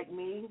people like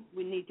me,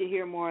 we need to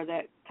hear more of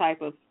that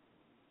type of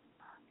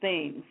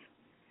things.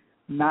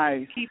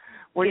 Nice.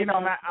 Well, you know,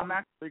 I'm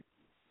actually,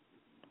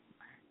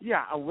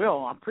 yeah, I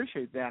will. I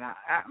appreciate that.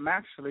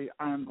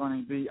 I'm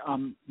going to be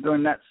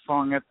doing that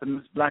song at the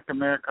Miss Black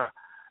America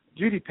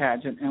Beauty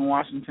Pageant in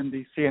Washington,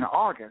 D.C. in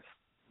August.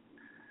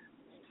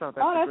 So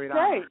that's a great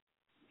honor.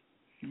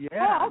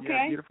 Yeah, oh, okay.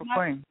 Yeah, beautiful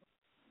queen.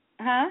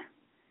 Huh?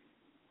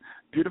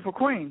 Beautiful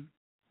queen.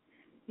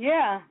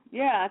 Yeah,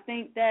 I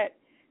think that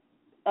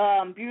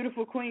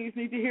beautiful queens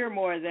need to hear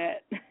more of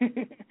that.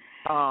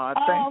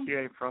 Thank you,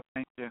 April.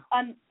 Thank you.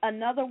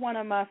 Another one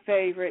of my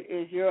favorite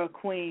is "You're a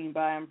Queen"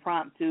 by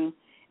Impromp2.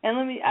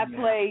 And I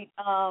played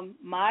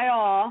My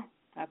All.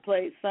 I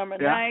played Summer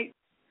Night.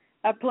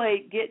 I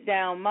played Get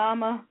Down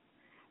Mama.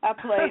 I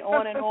played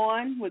On and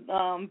On with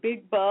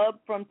Big Bub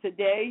from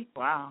Today.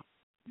 Wow.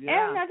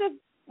 Yeah. And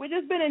we've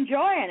just been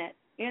enjoying it,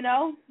 you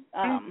know.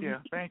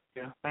 Thank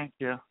you.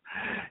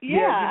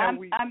 Yeah,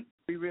 you know,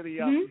 we really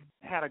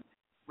had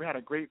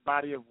a great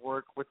body of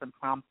work with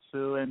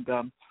Impromp2,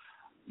 and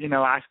you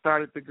know, I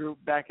started the group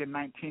back in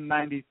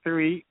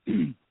 1993,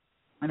 and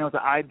it was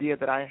an idea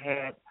that I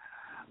had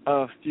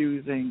of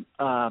fusing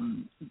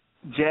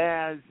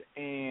jazz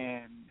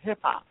and hip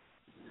hop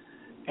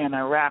and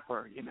a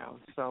rapper, you know.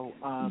 So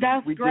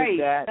that's we great.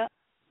 did that.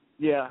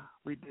 Yeah,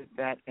 we did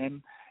that,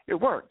 and it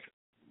worked.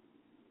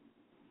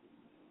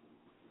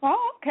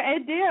 Oh, okay,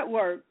 it did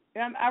work.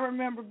 I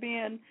remember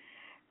being,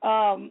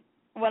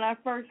 when I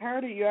first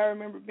heard of you, I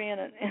remember being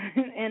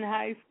in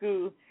high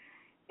school,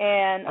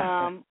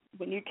 and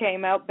when you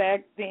came out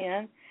back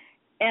then,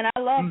 and I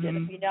loved it.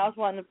 You know, I was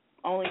one of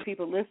the only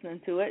people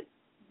listening to it.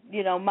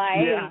 You know, my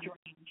age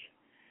range.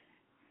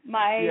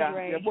 My age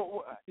range.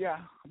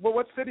 Well,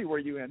 what city were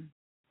you in?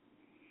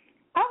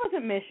 I was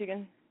in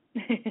Michigan.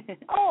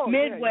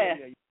 Midwest.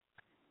 Yeah.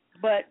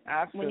 But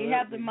absolutely. When you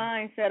have the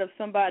mindset of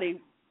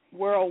somebody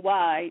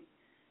worldwide,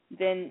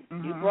 then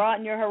you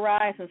broaden your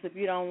horizons if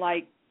you don't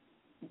like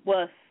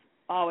what's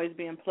always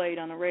being played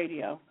on the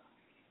radio.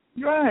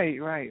 Right.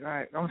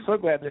 I'm so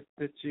glad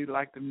that you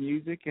like the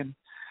music and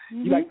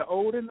you like the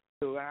old and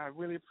the new. I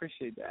really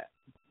appreciate that.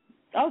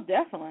 Oh,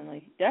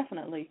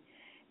 definitely.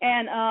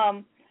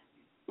 And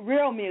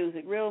real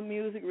music,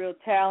 real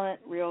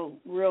talent,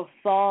 real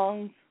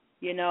songs,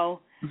 you know.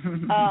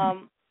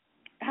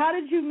 How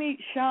did you meet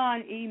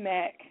Sean E.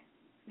 Mack?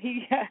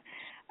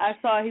 I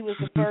saw he was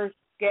the first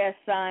guest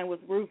signed with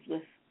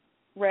Ruthless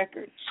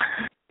Records.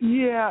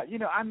 Yeah, you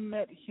know, I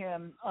met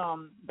him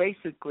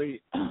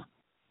basically,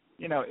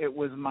 you know, it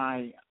was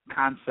my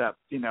concept,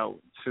 you know,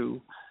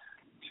 to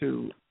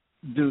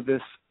do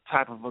this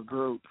type of a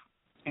group.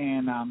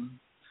 And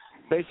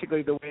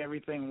basically the way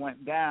everything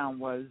went down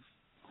was,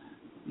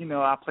 you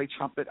know, I play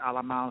trumpet a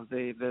la Miles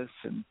Davis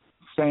and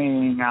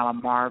sing a la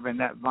Marvin,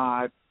 that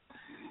vibe.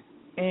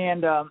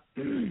 And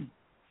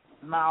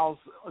Miles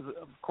was,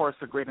 of course,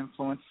 a great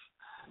influence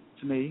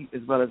to me,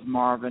 as well as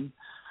Marvin.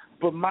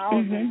 But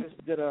Miles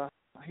did an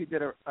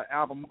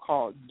album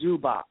called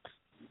Doo-Bop,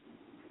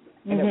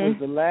 and it was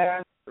the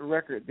last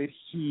record that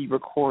he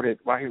recorded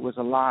while he was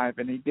alive,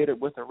 and he did it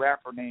with a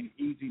rapper named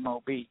Easy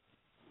Mo B.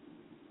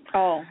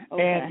 Oh,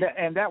 okay.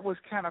 And that was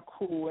kind of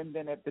cool. And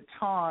then at the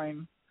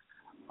time,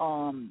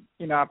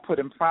 you know, I put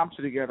Impromp2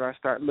 together. I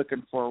started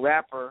looking for a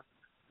rapper.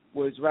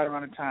 Was right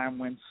around the time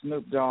when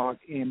Snoop Dogg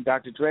and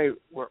Dr. Dre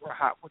were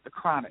hot with the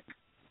Chronic.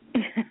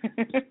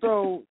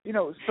 So, you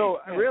know,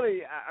 I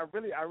really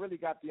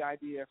got the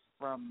idea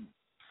from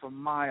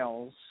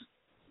Miles.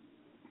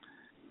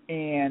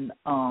 And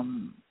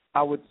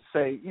I would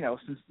say, you know,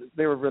 since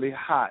they were really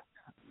hot,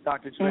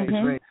 Dr.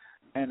 Dre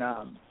and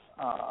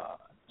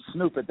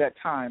Snoop at that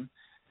time,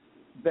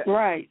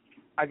 right.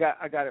 I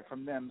got it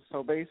from them.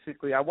 So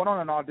basically, I went on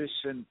an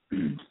audition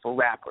for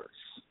rappers.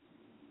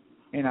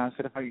 You know, I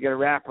said if I could get a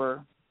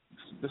rapper,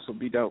 this would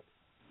be dope.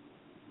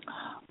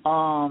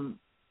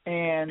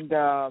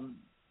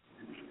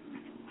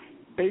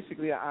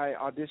 Basically, I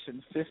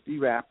auditioned 50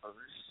 rappers,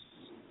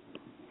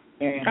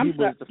 and he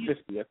was the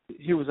 50th.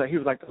 He was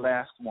like the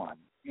last one,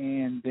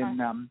 and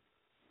then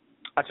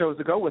I chose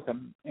to go with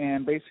him.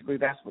 And basically,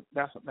 that's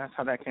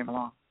how that came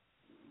along.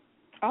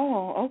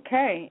 Oh,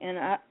 okay. And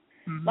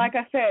like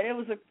I said, it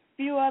was a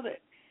few other.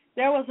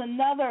 There was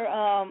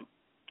another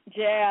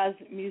jazz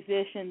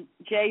musician,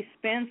 Jay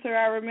Spencer,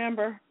 I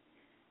remember.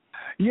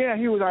 Yeah,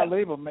 he was our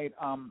label mate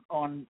on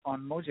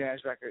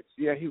Mojazz Records.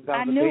 Yeah, he was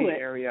out of the Bay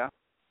Area.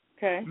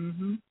 Okay.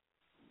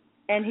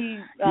 And he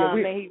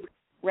may he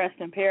rest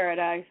in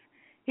paradise.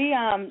 He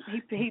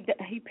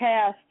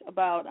passed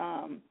about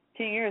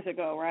 10 years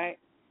ago, right?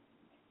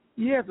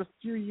 Yeah, it was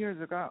a few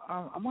years ago.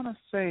 I want to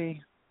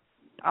say,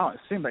 it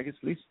seems like it's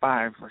at least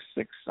 5 or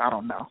 6. I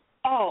don't know.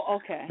 Oh,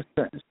 okay.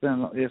 It's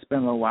been a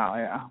little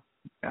while.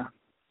 Yeah.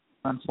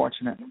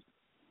 Unfortunate.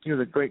 He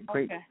was a great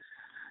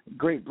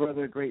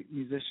brother, great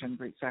musician,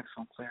 great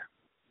saxophone player.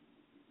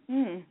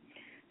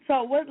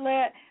 So what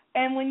led?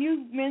 And when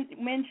you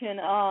mentioned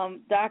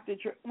Dr.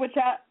 Dre, which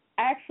I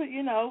actually,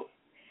 you know,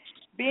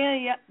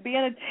 being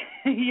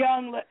a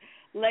young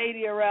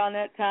lady around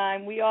that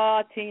time, we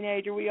all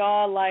teenager, we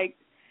all like,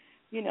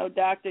 you know,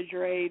 Dr.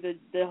 Dre,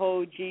 the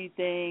whole G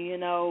thing, you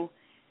know,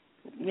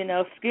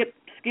 skip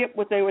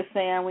what they were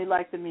saying. We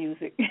like the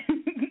music.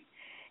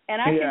 And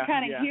I can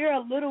kind of hear a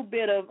little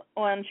bit of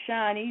on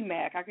Sean E.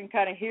 Mac. I can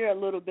kind of hear a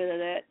little bit of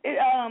that.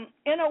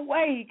 In a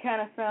way, he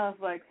kind of sounds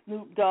like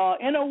Snoop Dogg.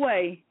 In a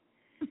way.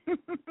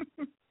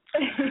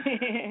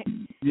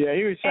 Yeah,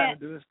 he was trying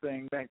to do his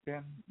thing back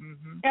then.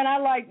 Mm-hmm. And I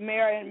liked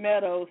Marion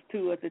Meadows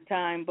too at the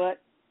time, but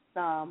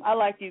I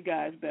like you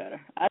guys better.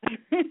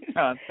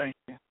 Oh, thank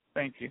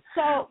you.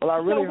 So, well, I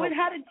really what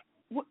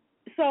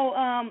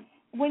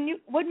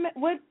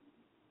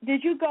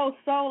did you go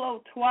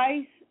solo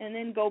twice and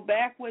then go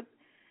back with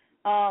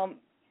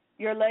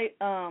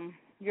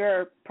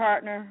your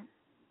partner?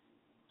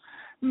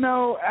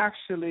 No,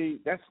 actually,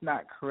 that's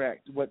not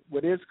correct.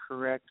 What is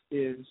correct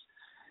is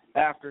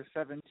after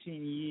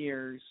 17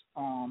 years,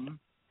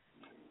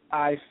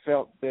 I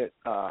felt that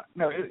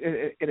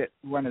it had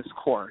run its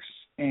course,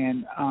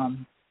 and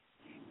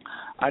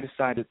I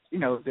decided,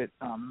 that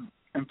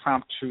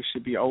Impromp2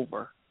 should be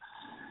over,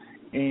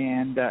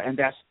 and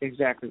that's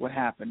exactly what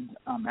happened.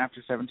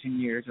 After 17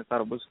 years, I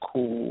thought it was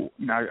cool.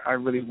 I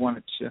really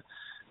wanted to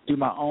do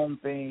my own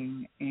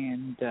thing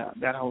and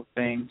that whole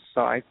thing.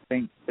 So I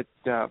think that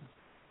I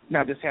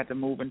just had to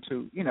move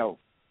into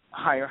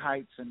higher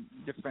heights and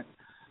different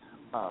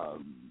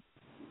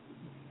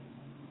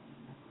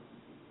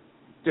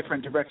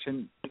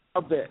direction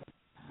a bit.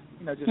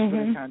 Just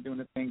really kind of doing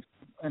the things,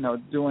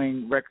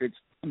 doing records,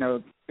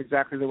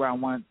 exactly the way I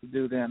wanted to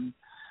do them.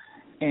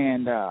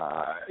 And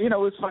it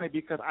was funny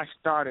because I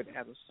started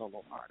as a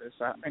solo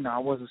artist. I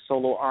was a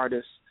solo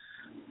artist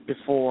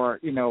before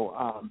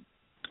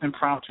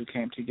Impromp2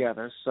 came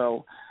together.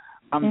 So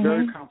I'm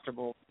very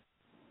comfortable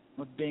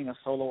with being a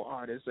solo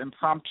artist.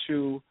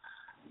 Impromp2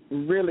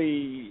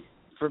 really,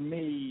 for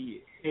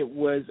me, it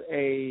was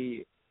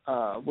a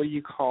what do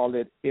you call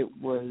it? It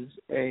was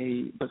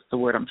what's the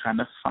word I'm trying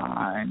to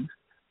find?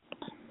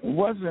 It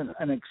wasn't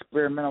an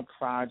experimental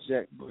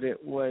project, but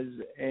it was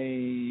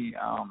a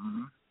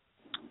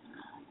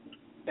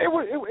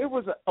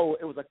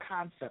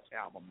concept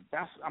album.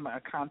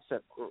 A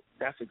concept group.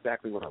 That's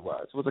exactly what it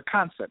was. It was a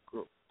concept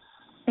group.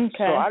 Okay.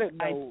 So I didn't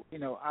know,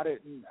 I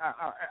didn't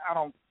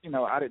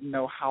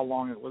know how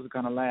long it was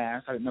going to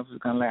last. I didn't know if it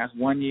was going to last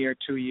 1 year,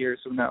 2 years,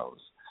 who knows.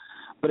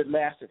 But it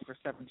lasted for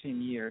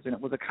 17 years, and it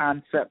was a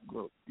concept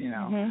group,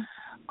 and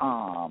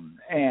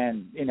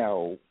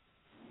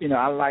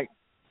I like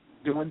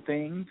doing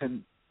things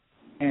and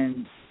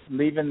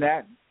leaving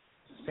that,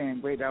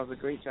 saying, great, that was a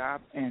great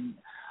job, and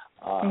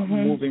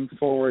moving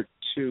forward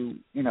to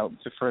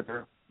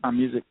further our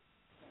music.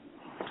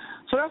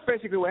 So that's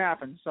basically what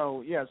happened.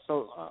 So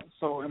so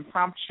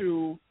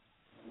Impromp2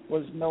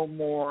 was no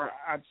more,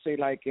 I'd say,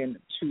 like in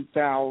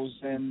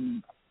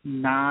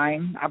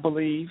 2009, I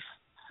believe.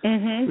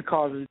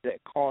 Because of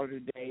that call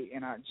today,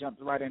 and I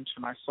jumped right into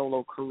my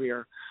solo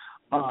career.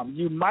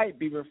 You might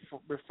be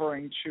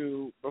referring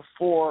to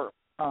before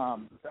I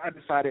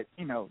decided,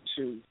 to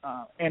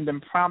end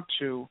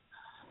Impromp2.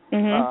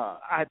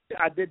 I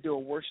did do a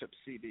worship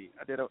CD.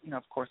 I did,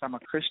 of course, I'm a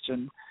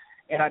Christian,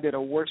 and I did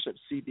a worship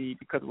CD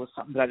because it was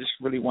something that I just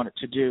really wanted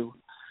to do.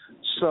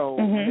 So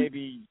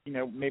maybe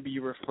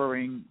you're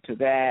referring to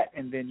that,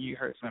 and then you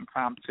heard some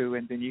Impromp2,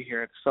 and then you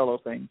hear the solo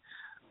thing.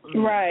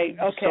 Right.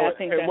 Okay. So I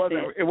think it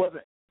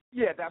wasn't.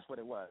 Yeah, that's what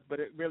it was. But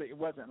it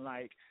wasn't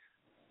like,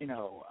 it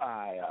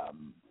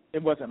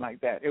wasn't like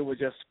that. It was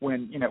just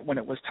when it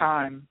was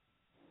time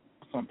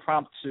for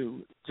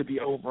Impromp2 to be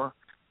over,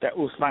 that it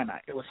was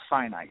finite. It was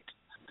finite.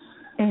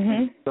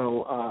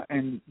 So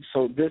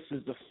this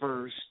is the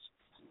first.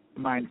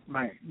 My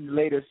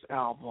latest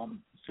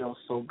album, Feels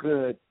So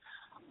Good.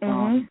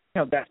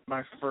 That's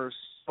my first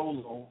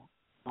solo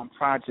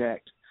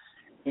project.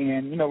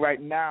 And,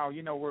 right now,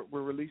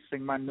 we're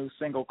releasing my new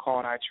single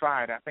called I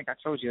Tried. I think I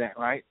told you that,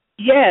 right?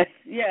 Yes,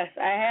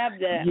 I have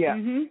that. Yeah.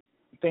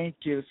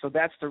 Thank you. So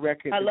that's the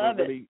record. I love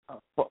it.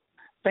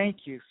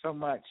 Thank you so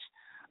much.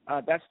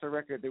 That's the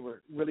record that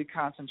we're really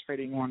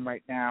concentrating on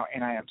right now,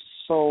 and I am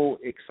so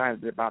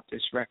excited about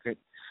this record.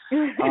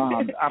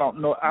 I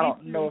don't know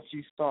if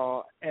you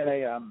saw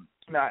I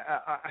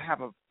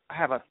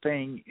have a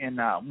thing in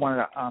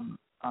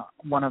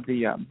one of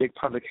the big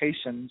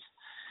publications.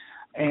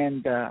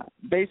 And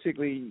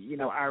basically,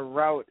 I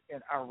wrote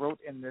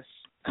in this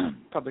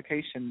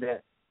publication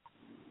that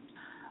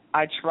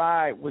I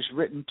Tried was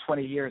written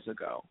 20 years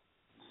ago.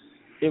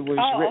 It was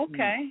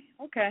written.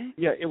 Okay.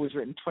 Yeah, it was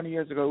written 20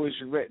 years ago. It was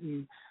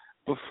written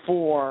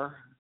before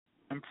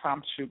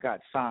Impromp2 got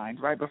signed.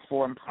 Right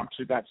before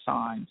Impromp2 got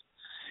signed,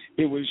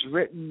 it was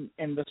written,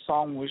 and the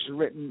song was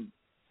written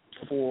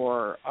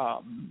for.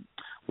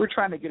 We're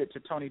trying to get it to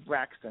Tony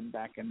Braxton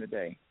back in the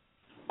day.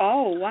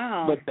 Oh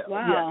wow!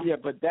 Wow. Yeah,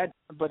 but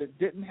it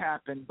didn't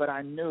happen. But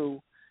I knew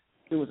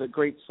it was a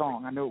great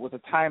song. I knew it was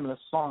a timeless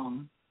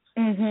song.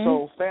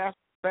 So fast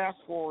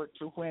forward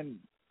to when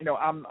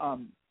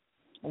I'm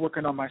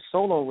working on my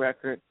solo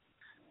record,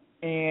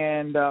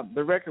 and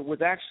the record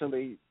was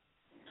actually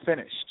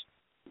finished.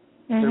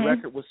 Mm-hmm. The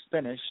record was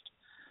finished.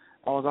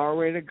 I was all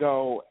ready to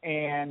go,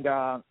 and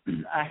I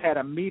had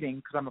a meeting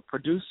because I'm a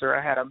producer.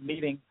 I had a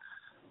meeting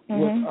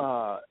with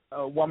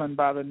a woman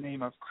by the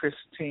name of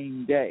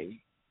Christine Day,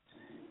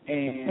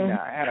 and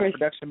I had a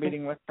production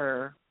meeting with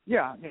her.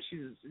 Yeah, she's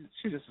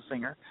just a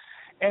singer.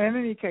 And in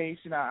any case,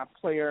 I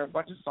play her a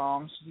bunch of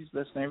songs. She's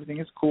listening. Everything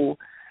is cool.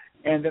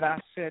 And then I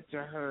said to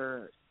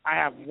her, I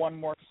have one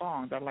more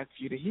song that I'd like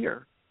for you to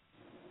hear.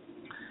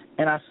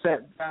 And I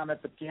sat down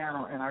at the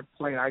piano and I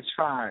played I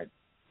Tried.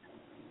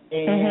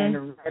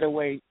 And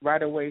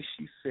right away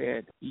she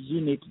said,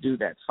 you need to do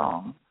that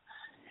song.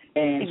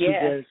 And she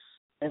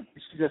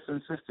just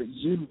insisted,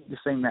 you need to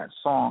sing that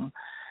song.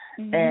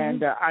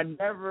 And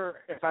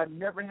if I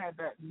never had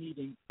that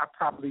meeting, I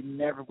probably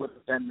never would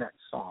have done that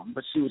song.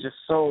 But she was just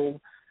so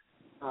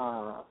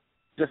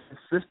just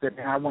insistent,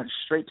 and I went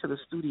straight to the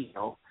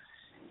studio,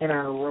 and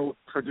I wrote,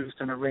 produced,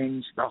 and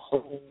arranged the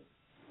whole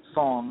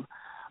song.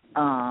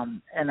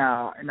 And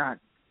I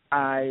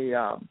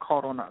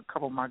called on a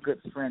couple of my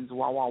good friends,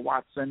 Wawa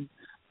Watson,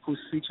 who's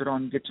featured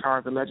on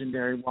guitar, the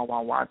legendary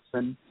Wawa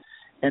Watson,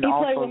 and he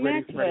also played with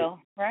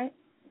Maxwell, right?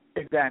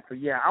 Exactly.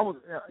 Yeah, I was.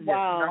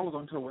 Wow. I was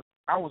on tour with.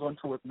 I was on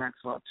tour with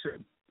Maxwell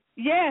too.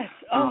 Yes.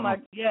 Oh my.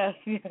 Yes.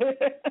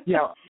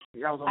 Yeah.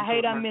 I was on I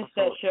hate I missed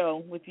that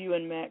show with you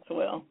and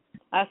Maxwell.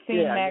 I've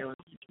seen Maxwell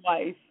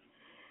twice,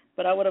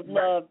 but I would have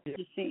loved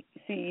to see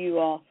you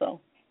also.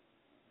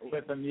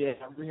 With them, yeah,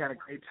 we had a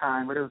great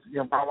time. But it was,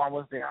 Wawa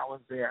was there. I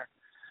was there.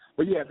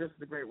 But yeah, this is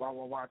the great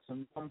Wawa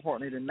Watson. More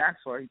importantly than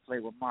Maxwell, he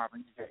played with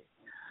Marvin Gaye.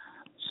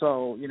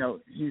 So,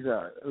 he's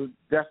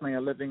definitely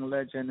a living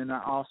legend. And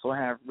I also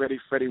have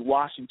Freddie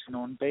Washington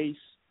on bass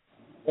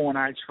on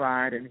I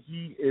Tried, and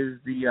he is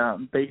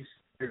the bass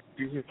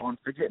you hear on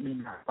Forget Me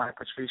Not by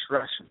Patrice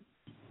Rushen.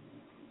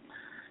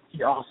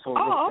 He also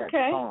wrote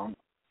that song.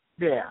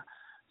 Yeah.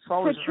 So I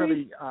was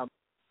really,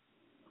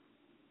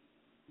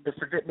 the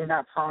Forget Me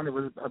Not song, it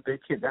was a big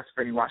hit. That's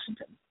Freddie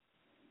Washington.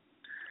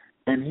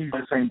 And he's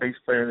the same bass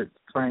player that's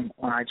playing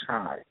on I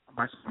Tried,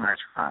 my song I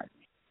Tried.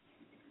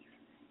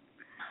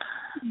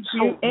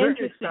 So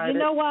interesting. You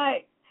know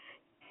what?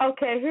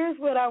 Okay, here's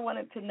what I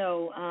wanted to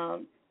know,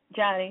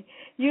 Johnny.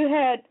 You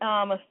had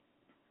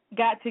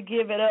Got to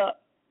Give It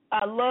Up.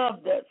 I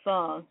love that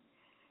song.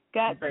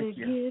 Give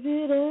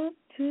it up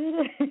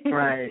today.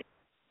 Right.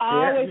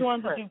 I always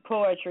wanted to do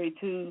poetry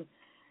too.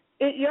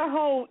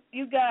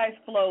 You guys'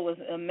 flow was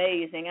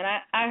amazing, and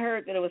I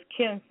heard that it was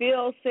Kim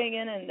Fields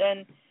singing,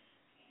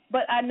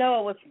 but I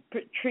know it was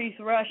Patrice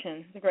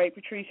Rushen, the great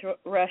Patrice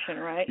Rushen,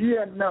 right?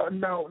 Yeah, no.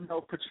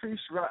 Patrice,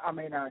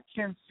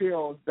 Kim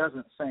Fields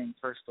doesn't sing,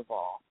 first of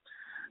all,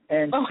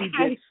 and she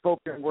did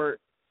spoken word.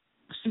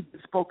 She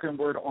did spoken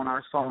word on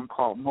our song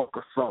called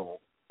Mocha Soul.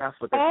 That's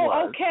what it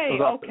was.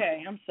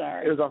 Okay. I'm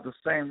sorry. It was off the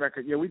same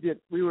record. Yeah, we did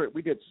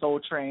Soul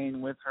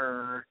Train with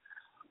her.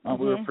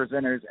 We were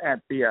presenters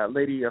at the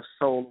Lady of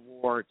Soul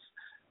Awards.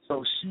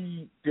 So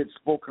she did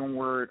spoken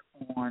word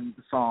on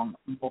the song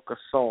Mocha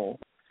Soul.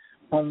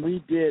 When we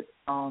did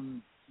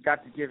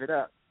Got to Give It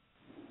Up,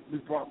 we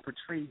brought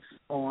Patrice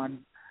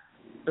on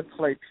to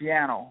play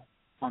piano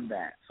on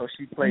that. So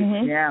she played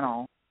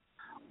piano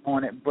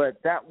on it,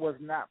 but that was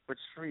not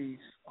Patrice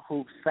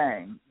who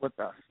sang with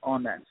us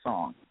on that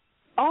song.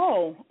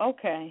 Oh,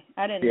 okay.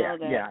 I didn't know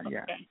that.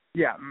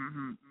 Yeah.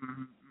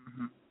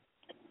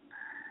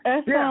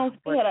 That sounds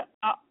good.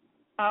 I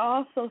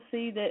also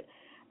see that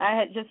I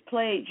had just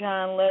played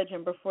John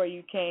Legend before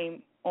you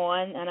came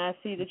on, and I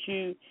see that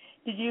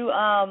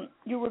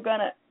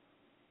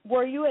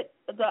were you at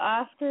the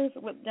Oscars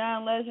with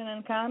John Legend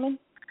and Common?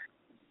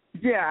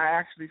 Yeah, I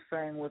actually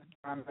sang with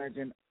John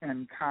Legend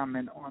and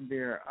Common on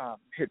their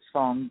hit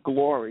song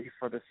Glory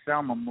for the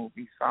Selma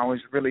movie. So I was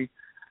really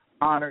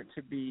honored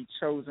to be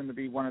chosen to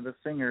be one of the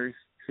singers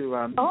to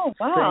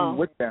sing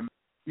with them.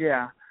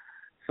 Yeah.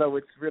 So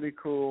it's really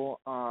cool.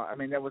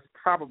 That was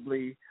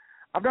probably,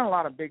 I've done a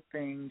lot of big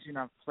things.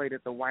 I've played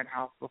at the White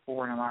House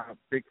before and a lot of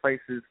big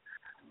places.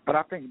 But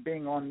I think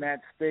being on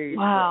that stage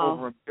for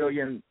over a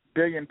billion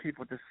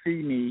people to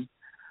see me,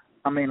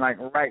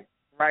 right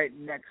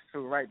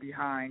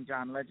behind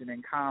John Legend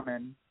and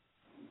Common,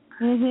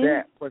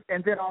 that was,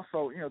 and then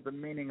also, the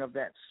meaning of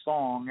that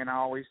song. And I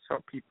always tell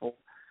people,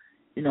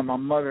 my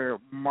mother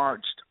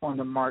marched on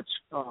the march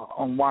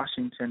on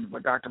Washington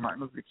with Dr.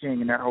 Martin Luther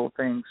King and that whole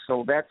thing.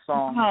 So that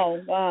song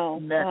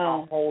meant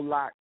a whole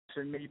lot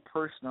to me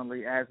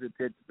personally, as it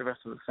did to the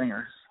rest of the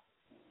singers.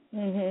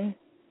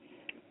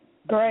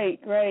 Great.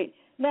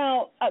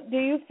 Now, do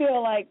you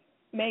feel like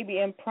maybe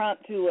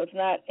Impromp2 was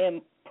not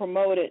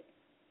promoted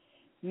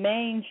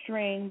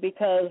mainstream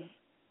because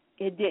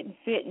it didn't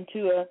fit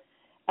into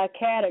a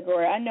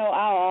category? I know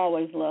I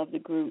always loved the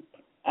group,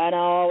 and I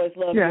always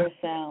loved your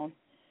sound.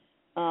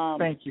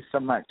 Thank you so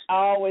much. I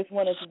always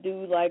wanted to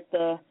do like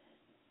the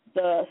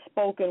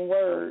spoken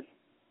word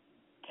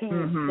to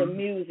the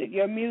music.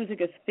 Your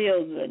music is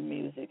feel-good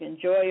music.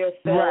 Enjoy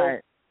yourself.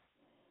 Right.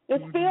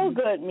 It's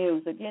feel-good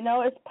music.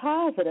 It's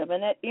positive,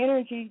 and that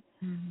energy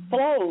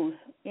flows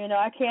You know,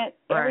 I can't.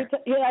 Right.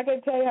 I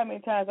can tell you how many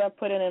times I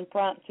put in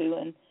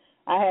Impromp2, and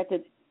I had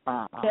to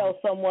tell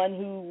someone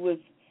who was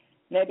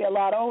maybe a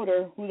lot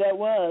older who that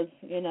was.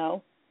 You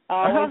know,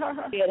 I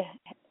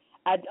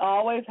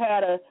always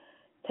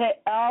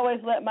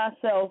let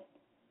myself,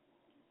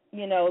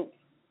 you know,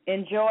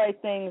 enjoy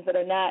things that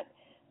are not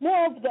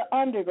more of the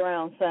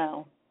underground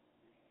sound.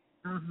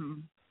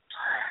 Mhm.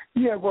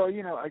 Yeah. Well,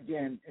 you know,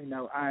 again, you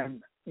know,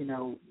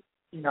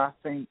 I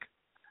think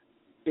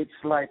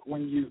it's like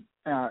when you,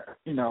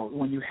 you know,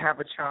 when you have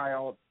a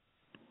child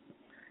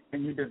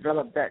and you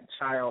develop that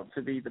child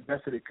to be the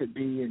best that it could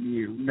be, and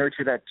you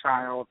nurture that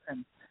child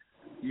and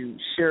you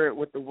share it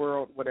with the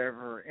world,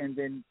 whatever, and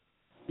then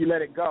you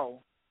let it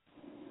go.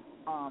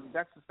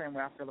 That's the same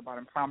way I feel about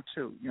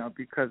Impromp2, you know,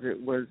 because it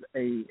was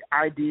a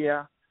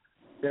idea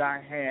that I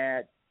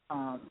had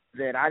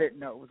that I didn't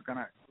know it was going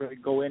to really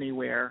go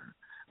anywhere.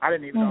 I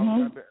didn't even know I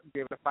was going to be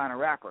able to find a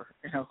rapper,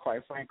 you know,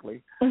 quite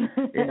frankly,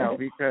 you know,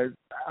 because,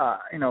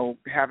 you know,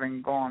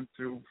 having gone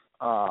through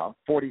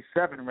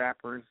 47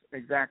 rappers,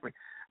 exactly,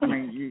 I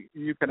mean,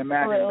 you can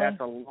imagine that's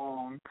a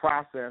long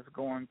process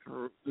going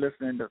through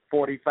listening to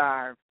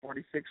 45,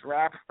 46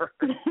 rappers,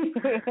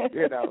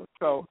 you know.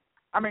 So,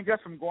 I mean,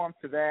 just from going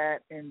to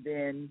that and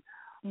then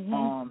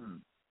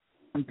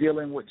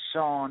dealing with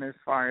Sean as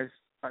far as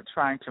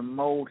trying to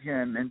mold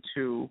him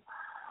into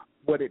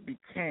what it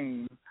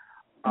became.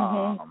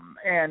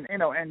 And, you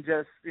know, and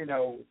just, you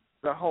know,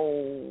 the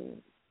whole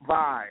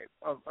vibe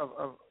of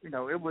you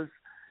know, it was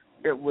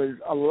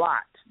a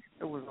lot.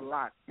 It was a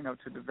lot, you know,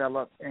 to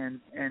develop, and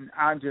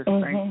I'm just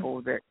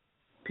thankful that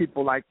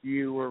people like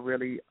you were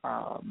really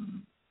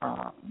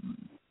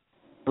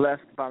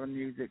blessed by the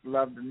music,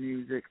 loved the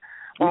music.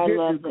 We did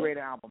do great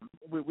albums.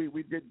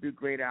 We did do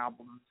great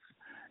albums,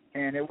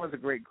 and it was a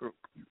great group.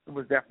 It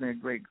was definitely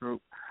a great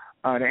group.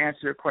 To answer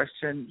your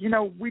question, you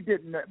know, we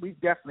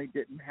definitely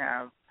didn't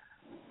have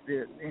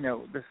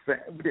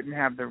we didn't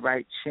have the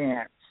right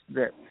chance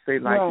that, say,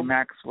 like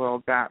Maxwell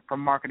got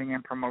from marketing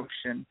and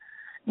promotion.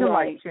 You know,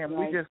 like Kim,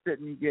 we just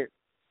didn't get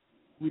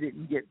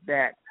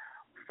that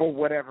for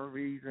whatever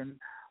reason.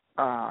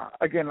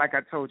 Again, like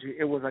I told you,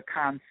 it was a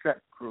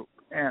concept group,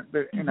 and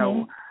you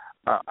know,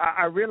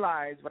 I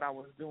realized what I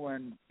was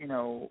doing, you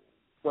know,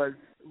 was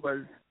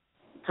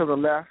to the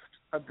left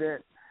a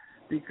bit,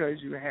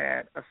 because you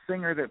had a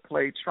singer that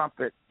played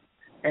trumpet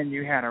and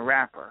you had a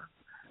rapper.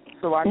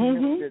 So I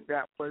knew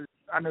that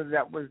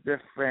was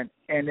different,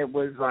 and it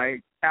was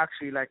like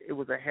actually like it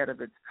was ahead of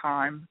its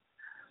time.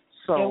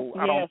 So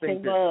I don't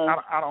think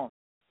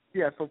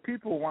so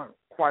people weren't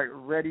quite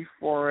ready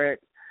for it.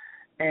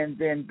 And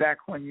then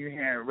back when you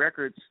had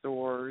record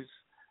stores,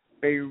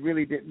 they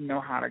really didn't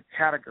know how to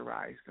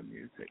categorize the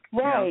music.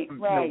 Right, you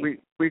know,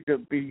 we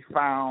could be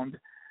found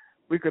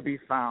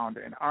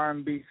in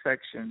R&B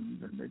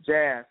sections and the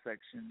jazz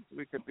sections.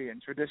 We could be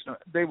in traditional.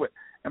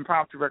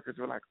 Impromp2 records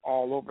were like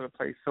all over the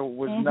place. So it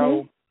was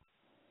no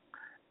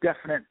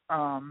definite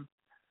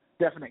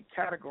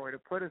category to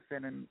put us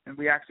in, and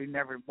we actually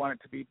never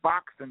wanted to be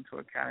boxed into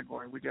a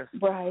category. We just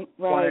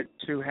wanted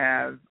to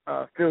have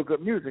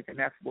feel-good music, and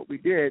that's what we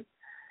did.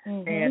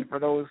 And for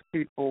those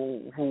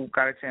people who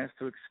got a chance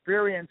to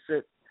experience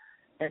it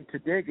and to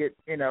dig it,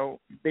 you know,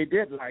 they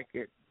did like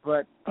it.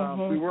 But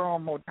we were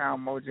on Motown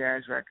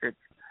Mojazz Records,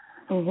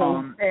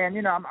 and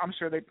you know, I'm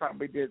sure they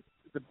probably did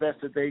the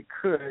best that they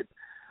could,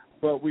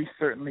 but we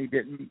certainly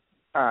didn't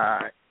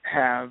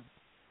have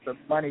the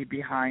money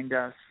behind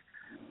us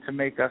to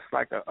make us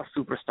like a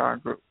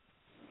superstar group.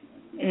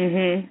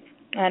 And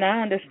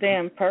I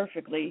understand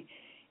perfectly.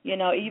 You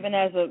know, even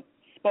as a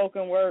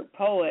spoken word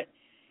poet,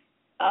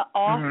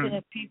 often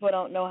if people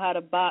don't know how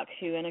to box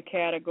you in a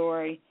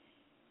category,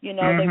 you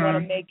know, they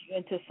want to make you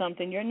into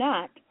something you're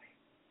not.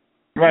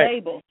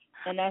 Labeled,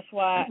 and that's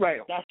why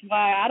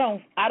I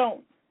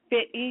don't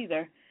fit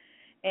either.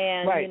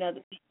 And you know,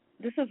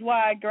 this is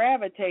why I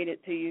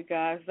gravitated to you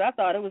guys. I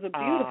thought it was a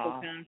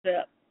beautiful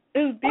concept. It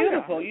was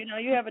beautiful. You know,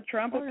 you have a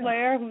trumpet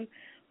player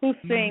who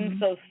sings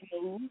so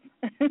smooth.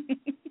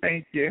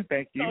 Thank you, so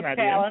Nadia.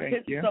 talented,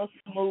 Thank you. So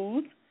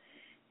smooth,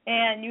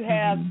 and you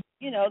have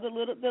you know the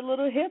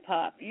little hip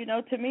hop. You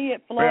know, to me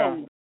it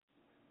flowed.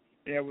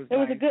 Yeah, it was. It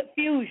was a good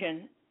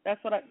fusion.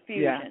 That's what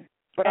fusion. Yeah.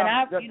 But and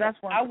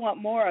I want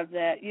more of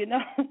that, you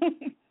know.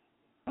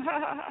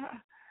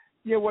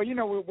 Yeah, well, you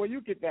know,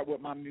 you get that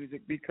with my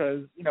music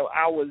because, you know,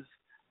 I was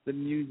the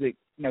music,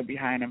 you know,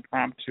 behind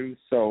Impromp2.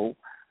 So,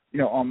 you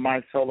know, on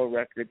my solo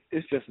records,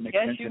 it's just an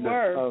extension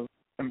of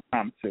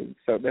Impromp2.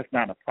 So that's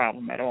not a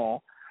problem at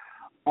all.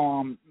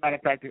 Matter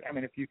of fact, I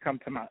mean, if you come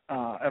to my,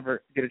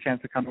 ever get a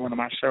chance to come to one of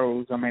my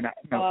shows, I mean,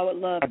 I would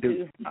love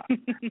to.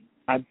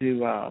 I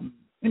do,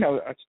 you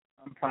know,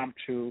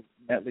 Impromp2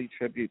 medley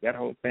tribute, that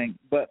whole thing.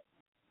 But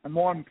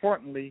more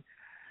importantly,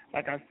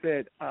 like I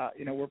said,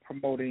 you know, we're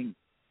promoting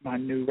my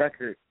new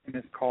record, and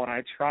it's called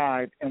I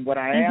Tried. And what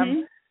I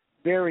am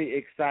very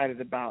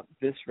excited about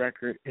this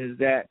record is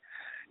that,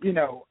 you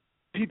know,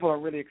 people are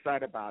really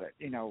excited about it,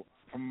 you know,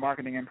 from a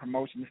marketing and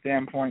promotion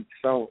standpoint.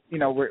 So, you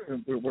know,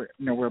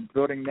 we're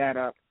building that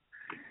up,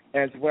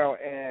 as well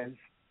as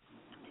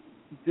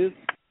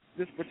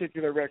this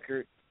particular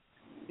record,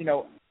 you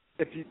know,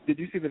 did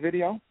you see the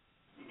video?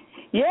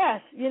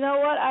 Yes, you know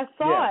what? I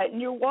saw it,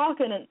 and you're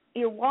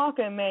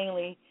walking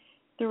mainly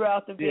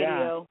throughout the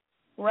video,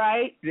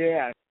 right?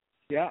 Yeah.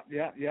 Yeah.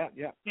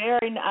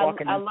 Very.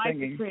 I like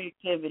singing. The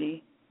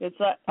creativity. It's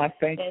like I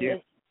thank you.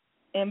 It's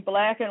in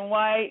black and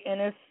white, and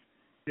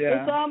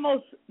it's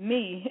almost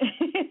me.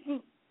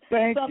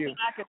 Thank something you.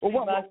 I could see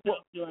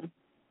myself doing.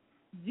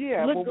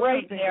 Yeah, look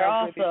great there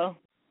also.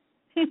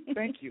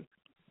 Thank you.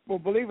 Well,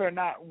 believe it or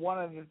not, one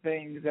of the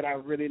things that I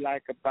really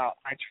like about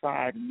I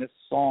Tried in this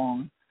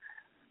song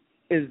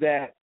is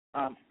that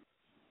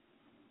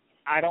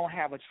I don't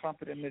have a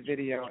trumpet in the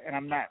video, and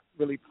I'm not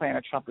really playing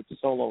a trumpet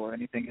solo or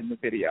anything in the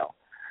video.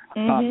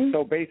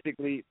 So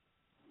basically,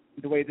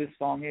 the way this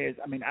song is,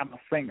 I mean, I'm a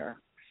singer,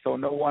 so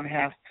no one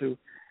has to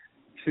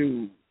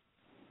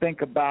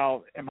think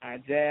about, am I a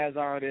jazz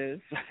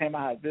artist? Am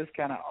I this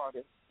kind of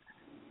artist?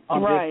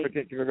 On this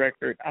particular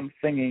record, I'm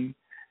singing,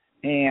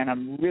 and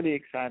I'm really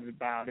excited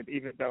about it,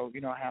 even though,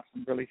 you know, I have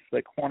some really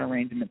slick horn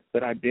arrangements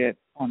that I did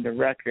on the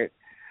record.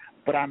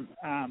 But I'm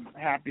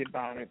happy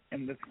about it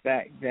in the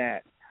fact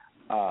that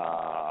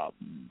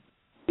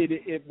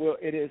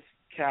it is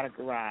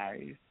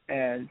categorized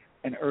as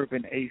an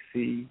urban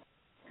AC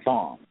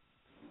song.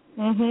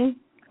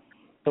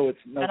 So it's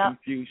no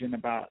confusion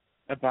about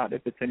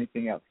if it's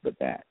anything else but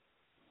that.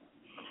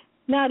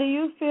 Now, do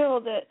you feel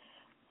that,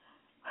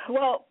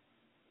 well,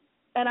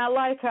 and I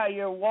like how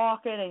you're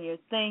walking and you're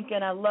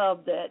thinking. I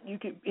love that. You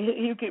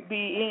could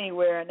be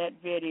anywhere in that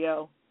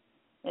video,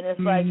 and it's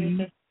like you're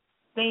just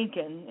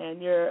thinking,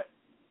 and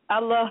I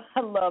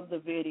love the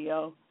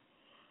video.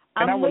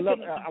 And I would love.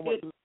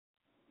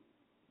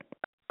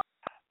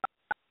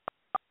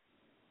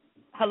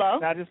 Hello.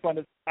 I just want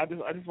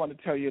to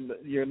tell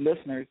your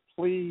listeners,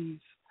 please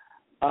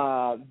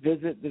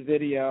visit the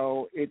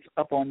video. It's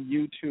up on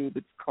YouTube.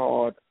 It's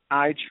called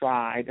I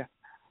Tried,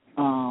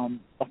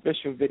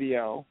 official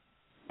video.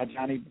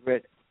 Johnny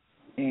Britt,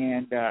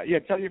 and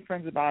tell your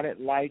friends about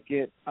it, like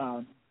it,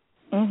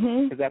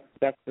 because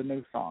that's the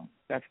new song.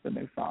 That's the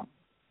new song.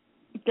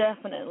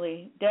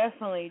 Definitely,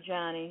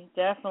 Johnny,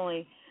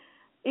 definitely.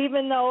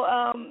 Even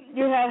though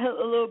you had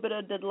a little bit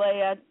of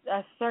delay,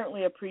 I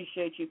certainly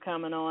appreciate you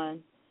coming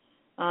on.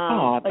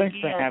 Thanks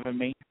for having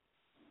me.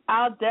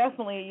 I'll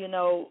definitely,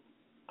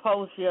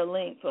 post your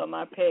links on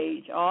my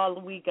page. All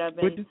week I've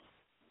been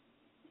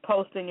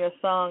posting your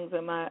songs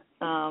in my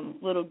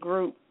little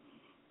group.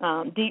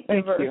 Deep,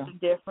 diverse,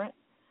 and different.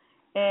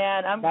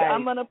 And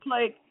I'm going to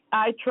play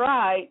I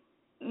Tried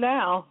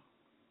now.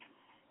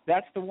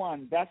 That's the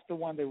one. That's the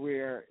one that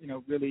we're,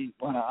 really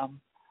want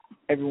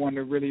everyone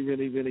to really,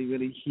 really, really,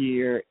 really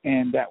hear,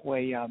 and that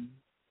way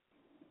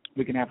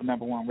we can have a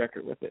number one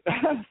record with it.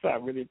 So I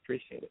really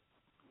appreciate it.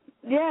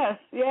 Yes.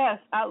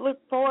 I look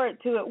forward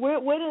to it.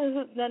 When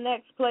is the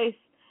next place?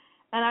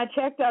 And I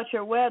checked out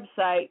your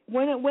website.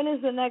 When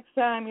is the next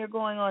time you're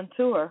going on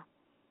tour?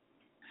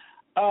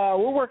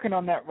 We're working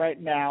on that right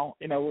now.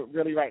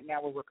 Right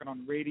now we're working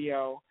on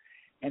radio,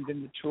 and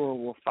then the tour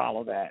will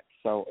follow that.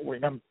 So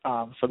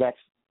so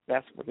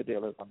that's what the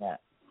deal is on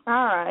that. All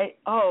right.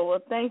 Oh, well,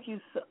 thank you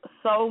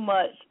so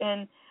much.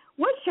 And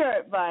what's your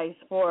advice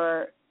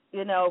for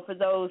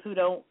those who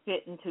don't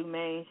fit into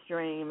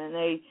mainstream,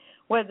 and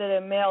whether they're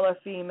male or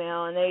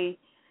female, and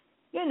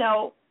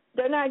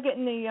they're not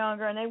getting any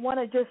younger, and they want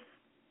to just.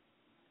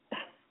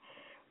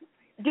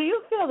 Do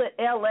you feel that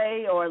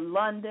L.A. or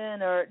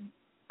London or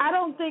I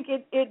don't think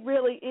it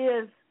really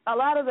is. A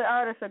lot of the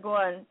artists are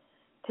going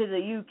to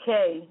the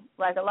UK,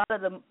 like a lot of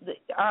the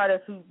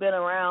artists who've been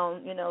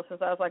around, since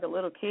I was like a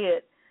little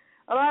kid.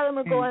 A lot of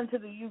them are going to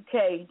the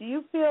UK. Do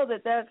you feel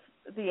that that's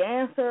the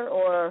answer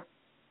or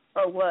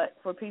what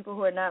for people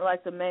who are not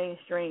like the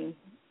mainstream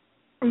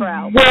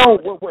crowd?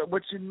 Well,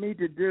 what you need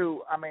to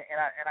do, I mean,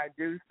 and I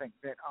do think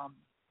that,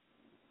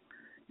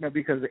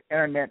 because the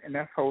internet and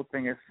that whole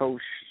thing is so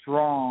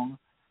strong,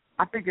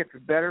 I think it's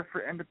better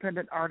for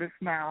independent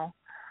artists now.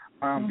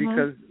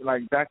 Because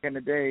like back in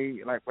the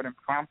day, like with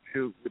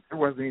Impromp2, there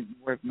was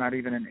not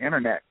even an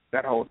internet,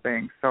 that whole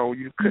thing. So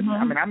you couldn't.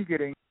 I mean,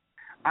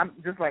 I'm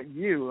just like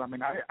you. I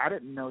mean, I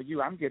didn't know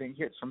you. I'm getting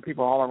hits from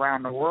people all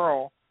around the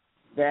world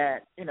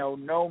that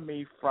know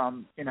me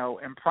from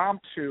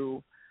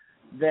Impromp2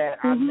 that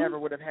I never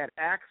would have had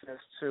access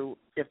to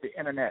if the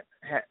internet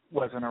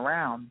wasn't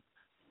around.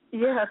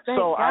 Yeah, thank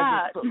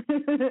God.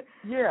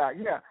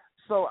 Yeah.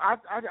 So I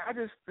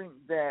just think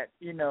that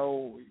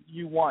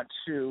you want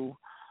to.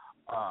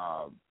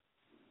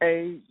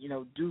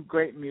 Do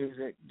great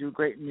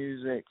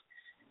music,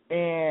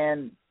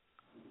 and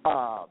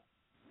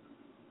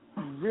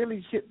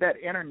really hit that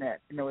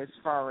internet, as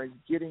far as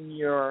getting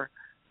your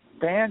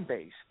fan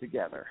base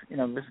together,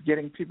 just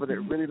getting people that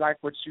really like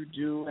what you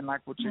do and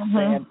like what you're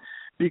saying,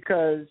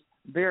 because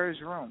there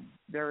is room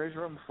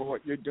for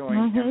what you're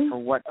doing and for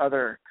what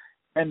other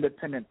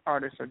independent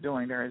artists are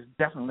doing. There is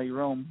definitely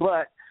room,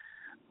 but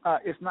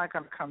it's not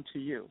going to come to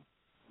you.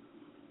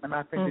 And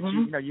I think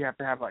that you have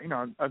to have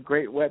a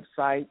great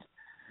website,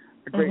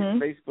 a great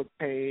Facebook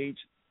page,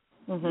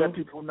 let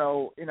people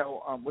know,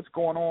 what's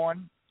going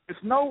on.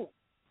 There's no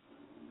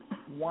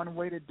one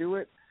way to do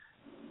it,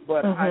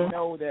 but I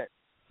know that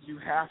you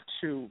have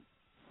to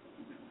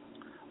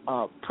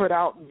put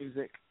out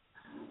music,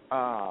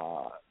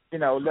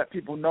 let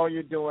people know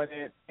you're doing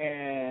it,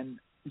 and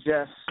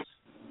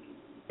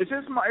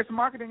it's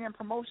marketing and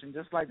promotion,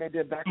 just like they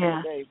did back in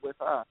the day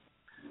with us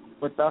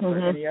or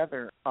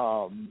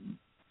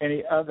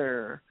any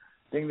other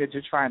thing that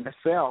you're trying to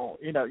sell.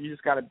 You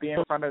just got to be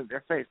in front of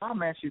their face. Oh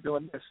man, she's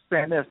doing this,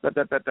 saying this, da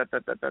da da da da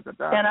da da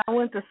da. And I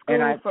went to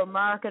school for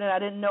marketing. I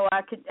didn't know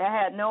I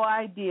had no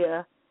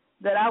idea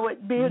that I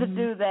would be able to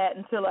do that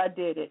until I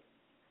did it.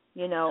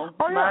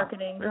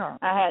 Marketing. Yeah.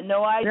 I had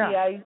no idea.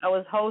 Yeah. I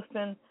was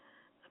hosting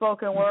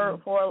spoken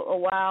word for a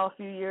while, a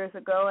few years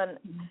ago, and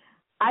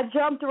I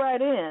jumped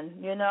right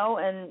in,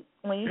 and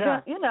when you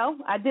jump,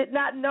 I did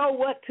not know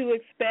what to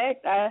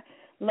expect. I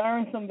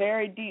learned some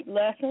very deep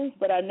lessons,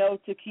 but I know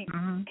to keep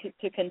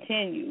to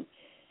continue.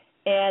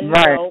 And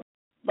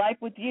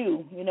like with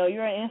you,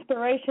 you're an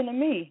inspiration to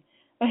me.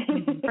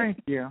 Thank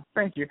you.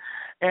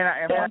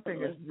 And one thing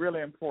that's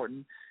really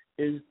important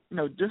is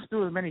just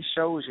do as many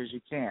shows as you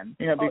can.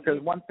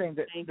 Because one thing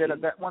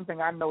that one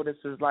thing I notice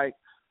is like,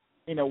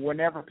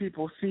 whenever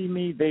people see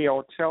me,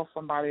 they'll tell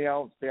somebody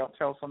else,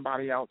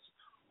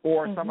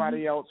 or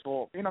somebody else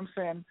will, you know what I'm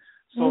saying?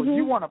 So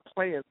you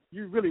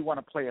really want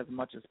to play as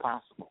much as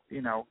possible,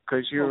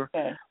 because you're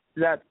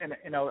that, and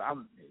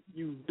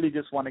you really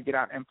just want to get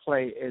out and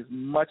play as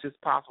much as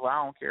possible.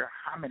 I don't care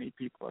how many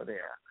people are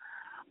there,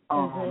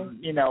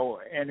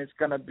 and it's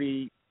going to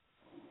be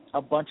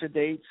a bunch of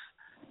dates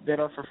that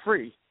are for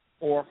free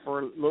or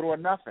for little or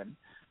nothing,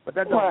 but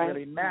that doesn't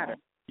really matter.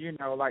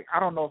 Like, I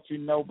don't know if you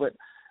know, but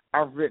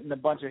I've written a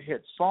bunch of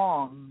hit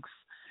songs,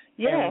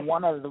 and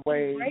one of the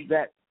ways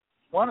that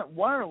one of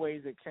the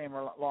ways it came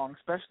along,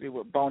 especially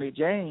with Boney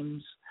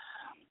James,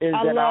 is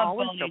that I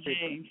always tell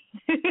people,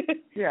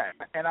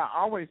 and I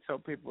always tell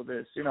people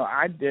this.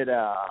 I did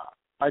a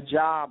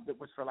job that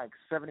was for like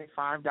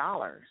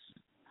 $75,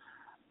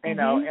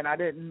 and I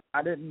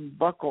didn't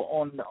buckle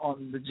on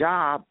the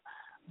job,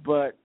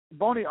 but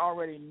Boney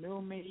already knew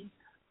me,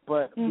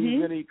 but we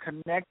really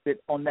connected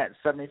on that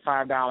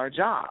 $75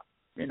 job.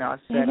 I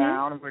sat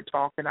down and we were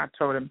talking. I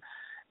told him,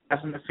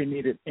 asked him if he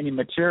needed any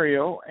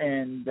material,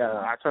 and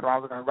I told him I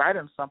was going to write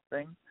him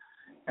something,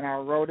 and I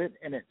wrote it,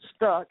 and it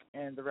stuck,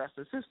 and the rest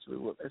is history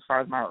as far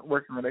as my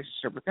working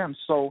relationship with him.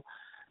 So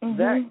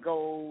that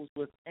goes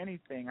with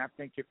anything. I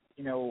think if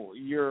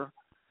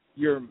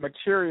your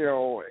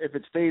material, if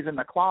it stays in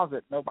the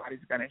closet,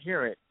 nobody's going to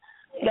hear it.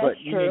 That's but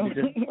you true. need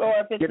to just or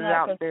if it's get it not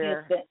out consistent.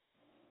 there.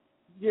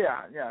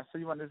 Yeah. So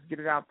you want to just get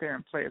it out there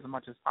and play as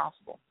much as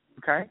possible.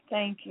 Okay.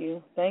 Thank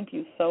you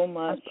so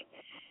much,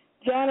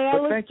 Johnny.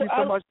 Thank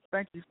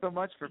you so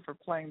much for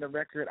playing the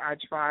record. I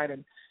tried,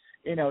 and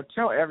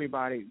tell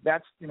everybody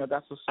that's a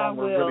song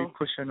we're really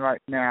pushing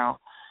right now.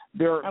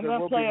 I'm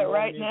going to play it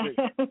right now.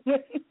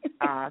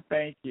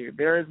 Thank you.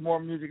 There is more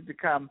music to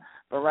come,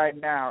 but right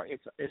now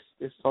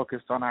it's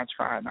focused on I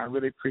Tried, and I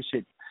really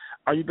appreciate it.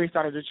 Are you based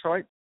out of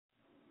Detroit?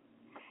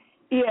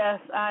 Yes,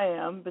 I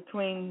am,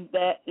 between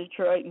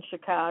Detroit and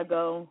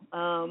Chicago.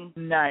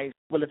 Nice.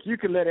 Well, if you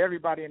could let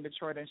everybody in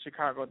Detroit and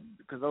Chicago,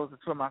 because those are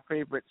two of my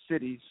favorite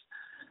cities,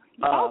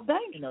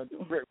 thank you.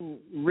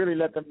 Really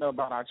let them know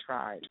about I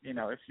Tried.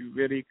 If you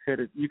really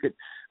could, you could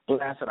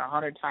blast it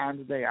 100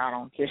 times a day. I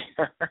don't care.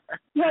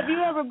 Have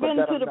you ever been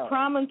to the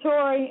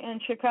Promontory in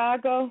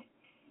Chicago?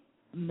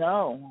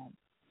 No.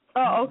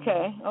 Oh,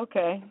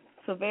 okay.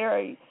 So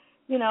very,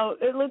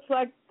 it looks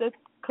like this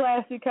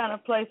classy kind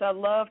of place. I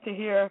love to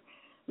hear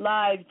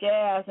live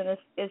jazz, and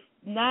it's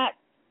not.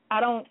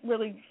 I don't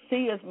really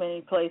see as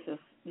many places,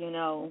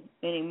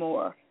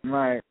 anymore.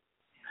 Right.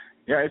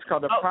 Yeah, it's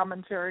called the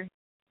Promontory.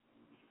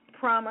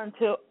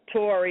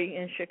 Promontory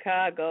in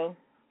Chicago.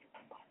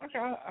 Okay,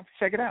 I'll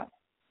check it out.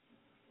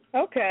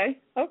 Okay.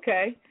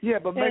 Yeah,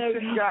 but make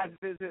sure you guys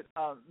visit.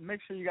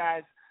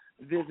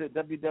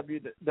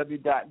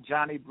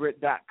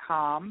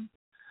 www.johnnybritt.com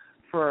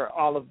for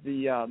all of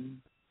the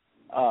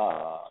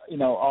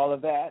all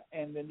of that,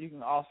 and then you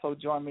can also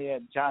join me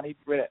at Johnny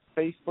Britt at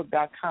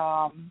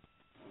Facebook.com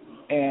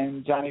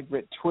and Johnny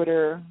Britt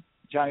Twitter,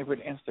 Johnny Britt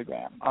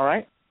Instagram. All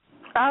right.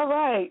 All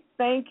right.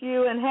 Thank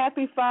you, and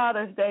happy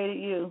Father's Day to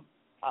you.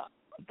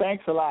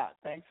 Thanks a lot.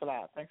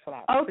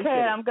 Okay,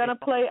 I'm going to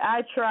play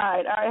I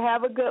Tried. All right,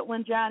 have a good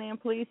one, Johnny, and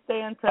please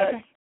stay in touch.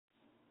 Okay.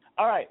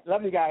 All right.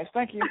 Love you guys.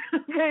 Thank you.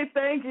 Okay,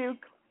 thank you.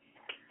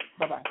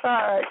 Bye-bye. All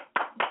right.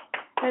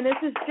 And this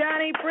is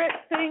Johnny Britt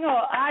single,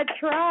 I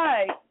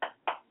Tried.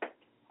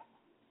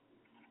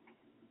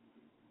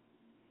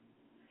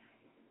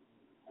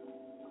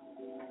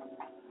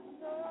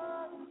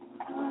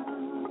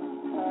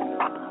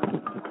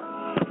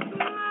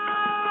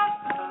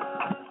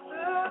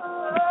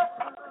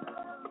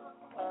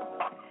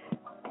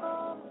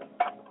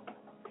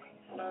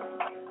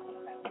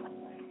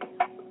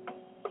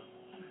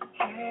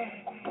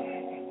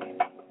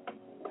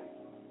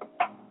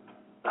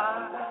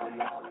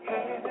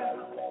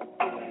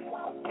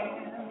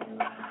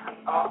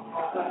 All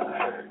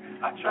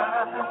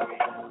try to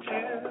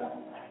pretend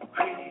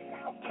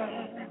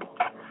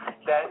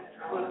that it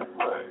would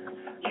work.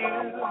 You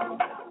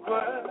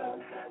were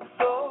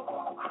so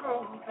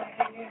cruel,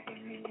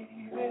 baby.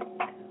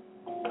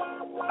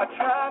 I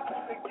tried to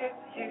forget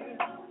you,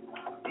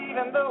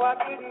 even though I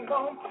didn't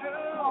want to.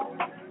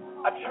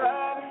 I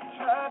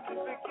tried to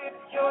forget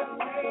your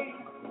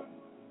name,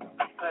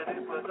 but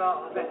it was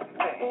all in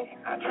vain.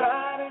 I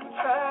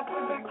tried to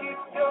forget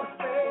your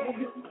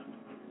face,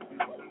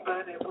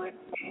 but it wouldn't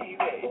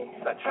erase.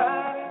 I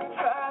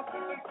tried to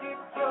forget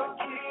your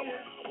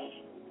kiss.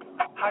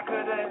 How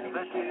could I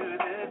ever do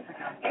this?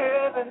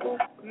 Heaven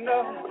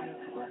knows,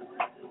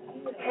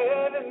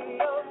 heaven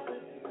knows.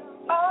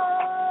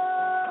 I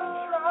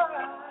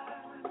tried,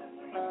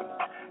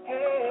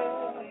 yeah,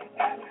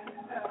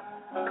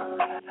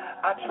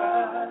 I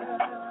tried.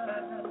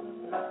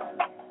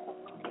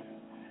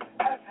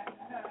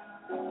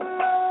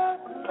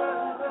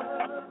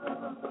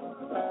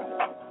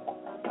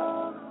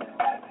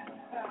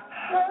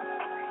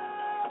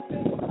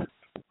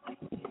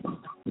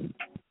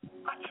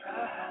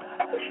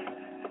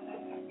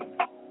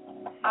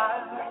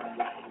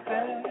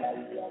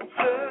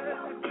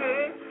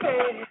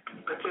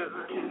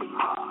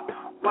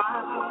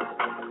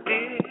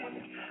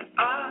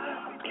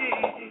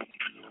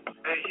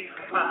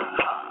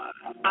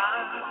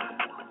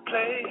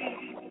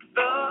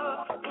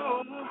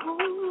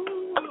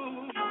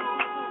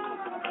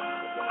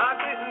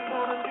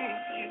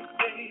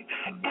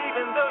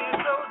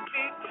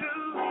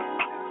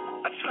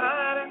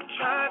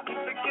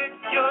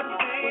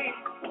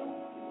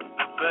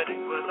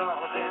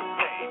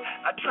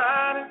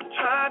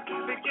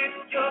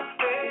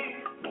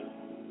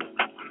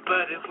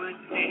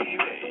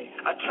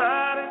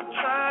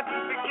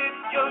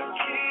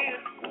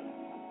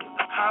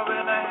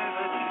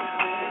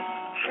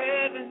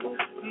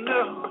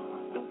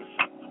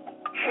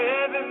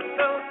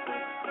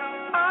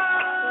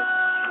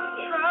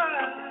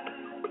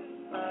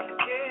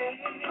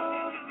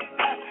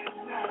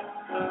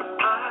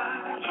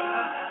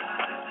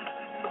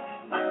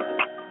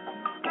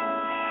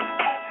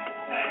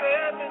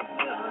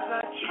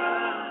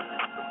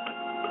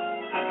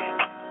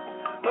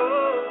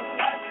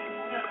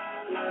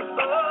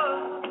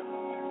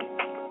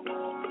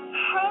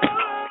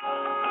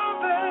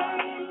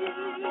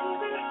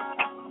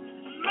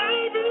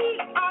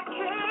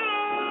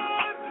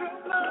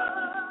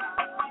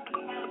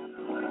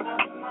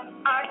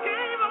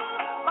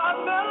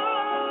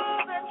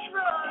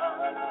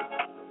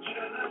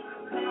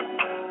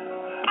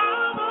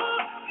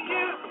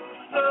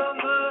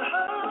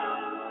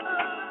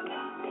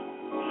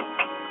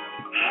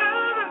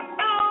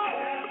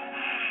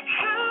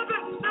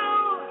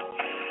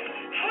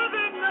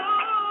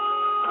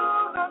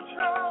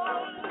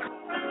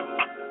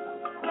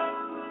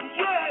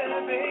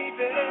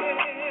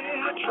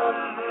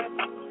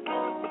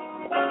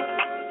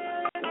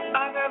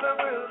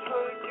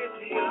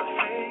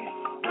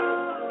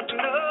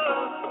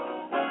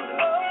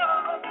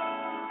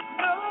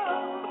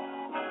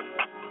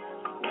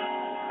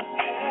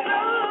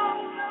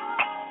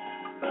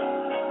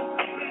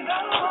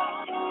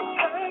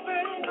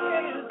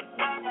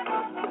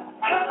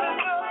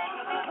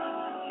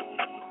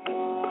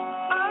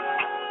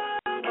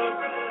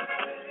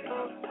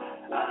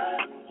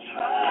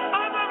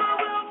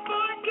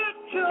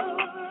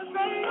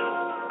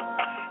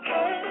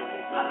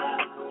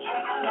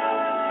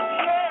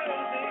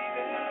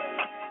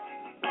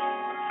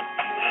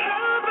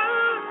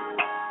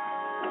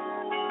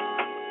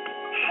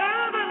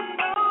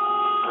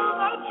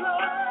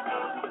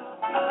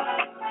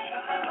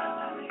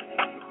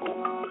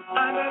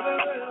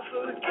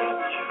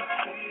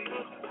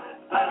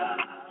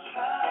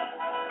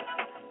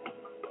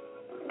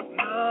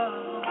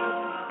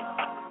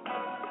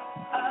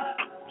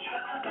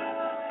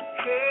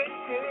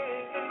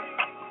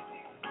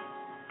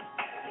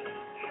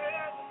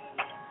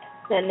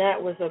 And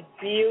that was a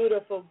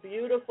beautiful,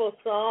 beautiful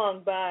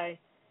song by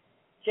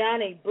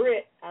Johnny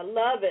Britt. I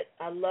love it.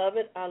 I love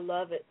it. I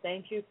love it.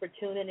 Thank you for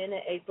tuning in to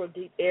April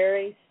Deep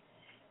Aries.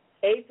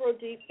 April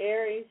Deep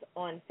Aries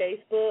on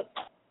Facebook,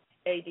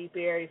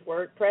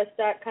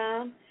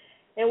 adeepairieswordpress.com.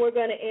 And we're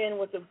going to end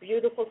with a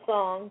beautiful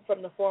song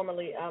from the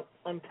formerly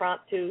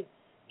Impromp2,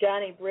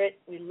 Johnny Britt.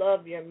 We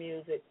love your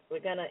music.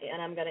 And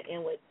I'm going to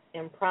end with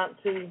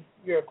Impromp2,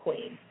 Your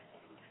Queen.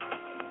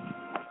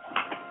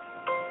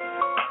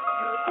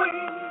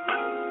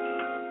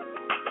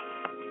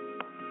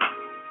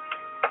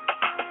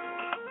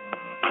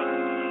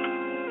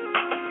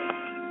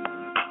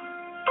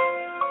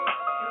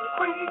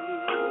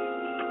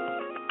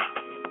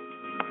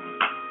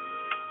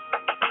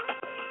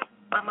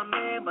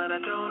 But I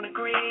don't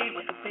agree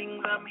with the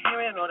things I'm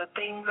hearing or the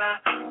things I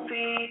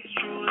see. It's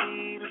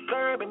truly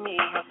disturbing me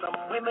how some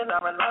women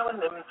are allowing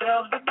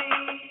themselves to be.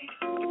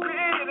 The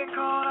critical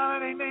out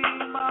their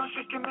name, all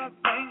shaking that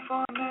thing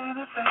for a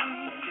minute.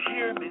 To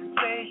hear men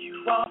say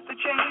you off the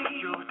chain,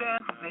 your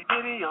dance is a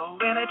video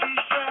energy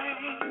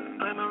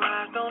strain.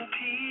 Glamorized on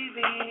TV,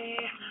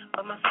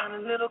 but my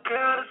fine little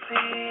girl to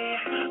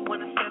see.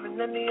 One is 7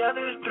 and the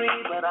other's 3,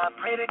 but I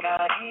pray to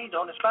God he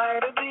don't aspire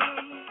to be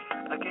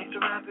a gangster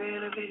rapper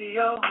in a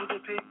video who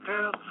depict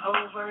girls,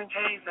 hoes wearing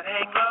chains that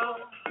hang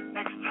low.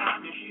 Next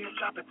time you hear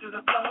drop it to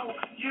the floor,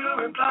 you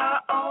reply,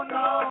 oh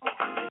no.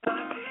 I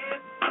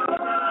did so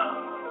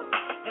wrong,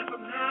 and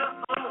from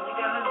now on we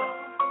gotta know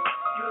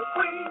you're a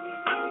queen,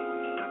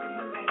 stuck in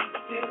the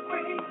midst,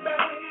 queen,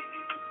 babe.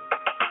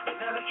 And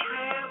not a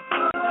tramp,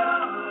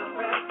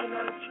 and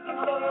not a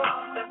chill,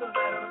 that's a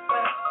matter of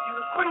fact, you're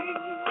a queen,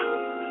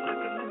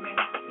 stuck in the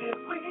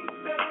midst, queen,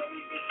 babe.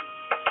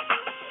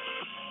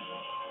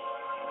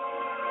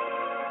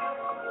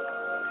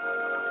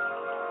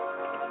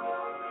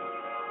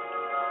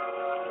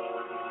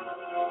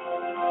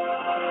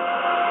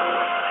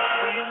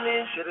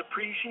 Should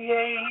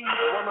appreciate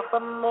a woman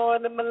for more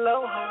than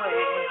below her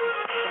waist.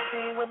 Some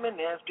see women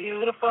as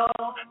beautiful,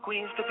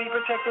 queens to be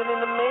protected in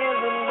the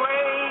man's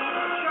embrace.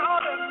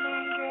 Y'all let me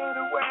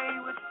get away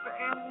with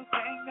saying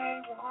anything they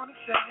wanna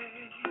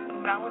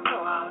say. Now it's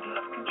so out of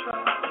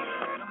control. You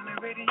heard on the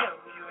radio,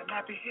 you a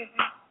nappy hit.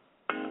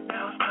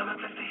 Now it's time to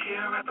hear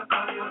a rapper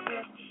call you a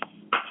bitch.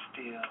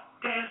 Still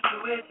dance to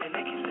it, and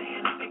they keep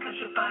saying it because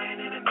you're buying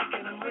it and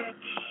making them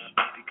rich.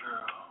 Baby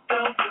girl,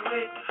 don't do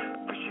it.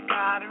 But you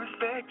gotta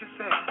respect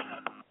yourself.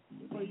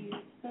 Before you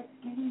respect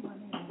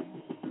anyone else,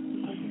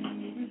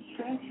 you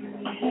respect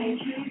yourself.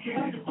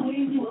 You're the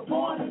queen you were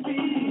born to be.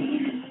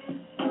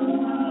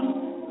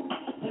 Oh,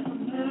 let them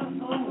know,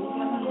 oh,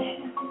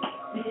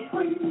 be a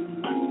queen.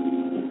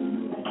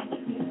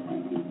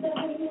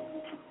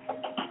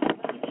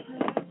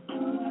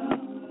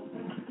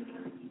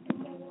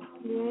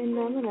 You ain't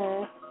none of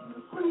that.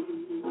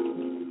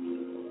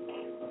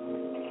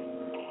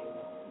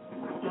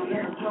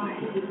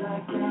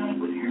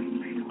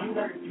 You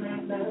got a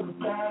trend that was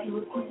bad, you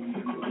were quick, you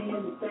could be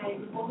anything,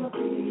 you wanna be,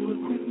 you were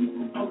quick,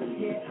 over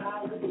here,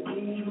 high, look at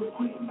me, you were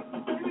quick,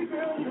 baby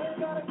girl, you ain't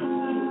gotta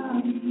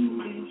cry, be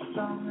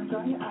strong and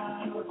dry your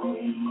eyes, you were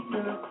quick,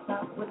 girl,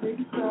 stop what they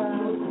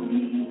describe, you were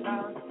quick,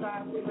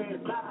 outside, we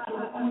red light, you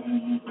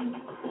were quick.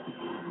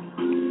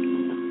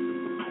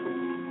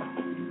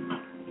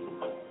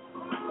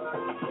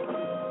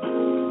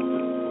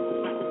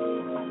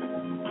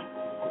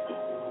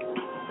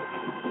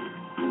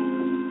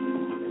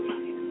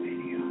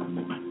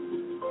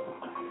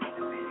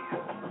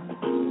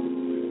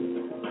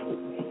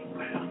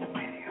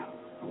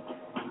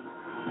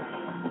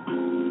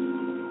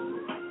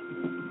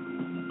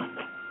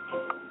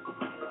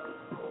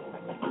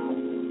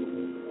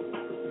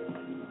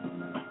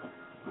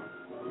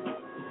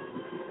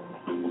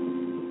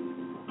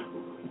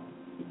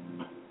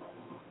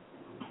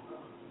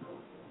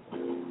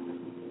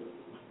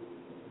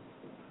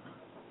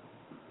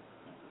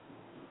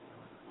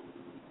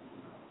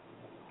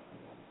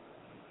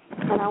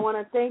 And I want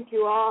to thank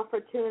you all for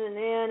tuning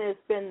in. It's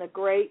been the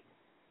great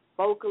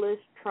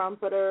vocalist,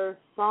 trumpeter,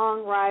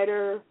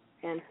 songwriter,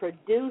 and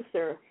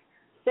producer,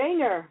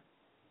 singer,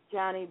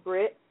 Johnny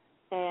Britt,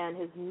 and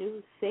his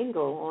new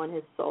single on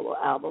his solo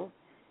album.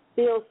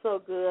 Feels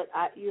so good.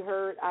 You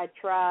heard I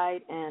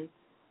tried, and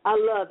I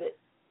love it.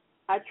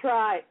 I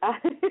tried.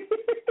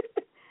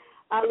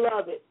 I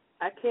love it.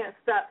 I can't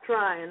stop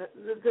trying to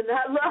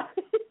not love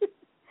it.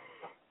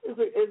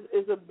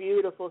 It's a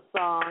beautiful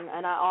song.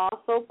 And I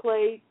also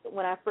played,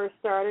 when I first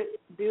started,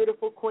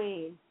 Beautiful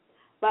Queen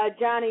by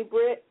Johnny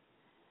Britt.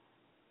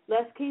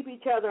 Let's keep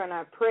each other in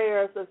our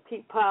prayers. Let's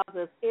keep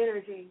positive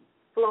energy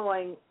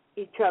flowing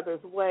each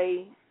other's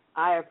way.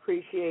 I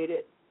appreciate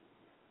it.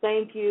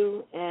 Thank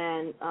you,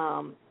 and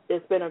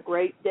it's been a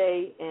great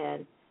day,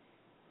 and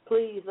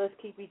please, let's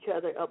keep each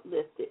other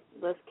uplifted.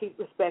 Let's keep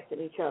respecting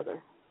each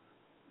other.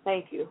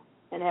 Thank you,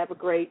 and have a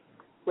great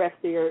rest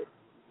of your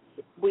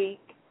week.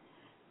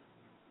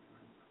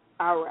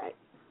 All right.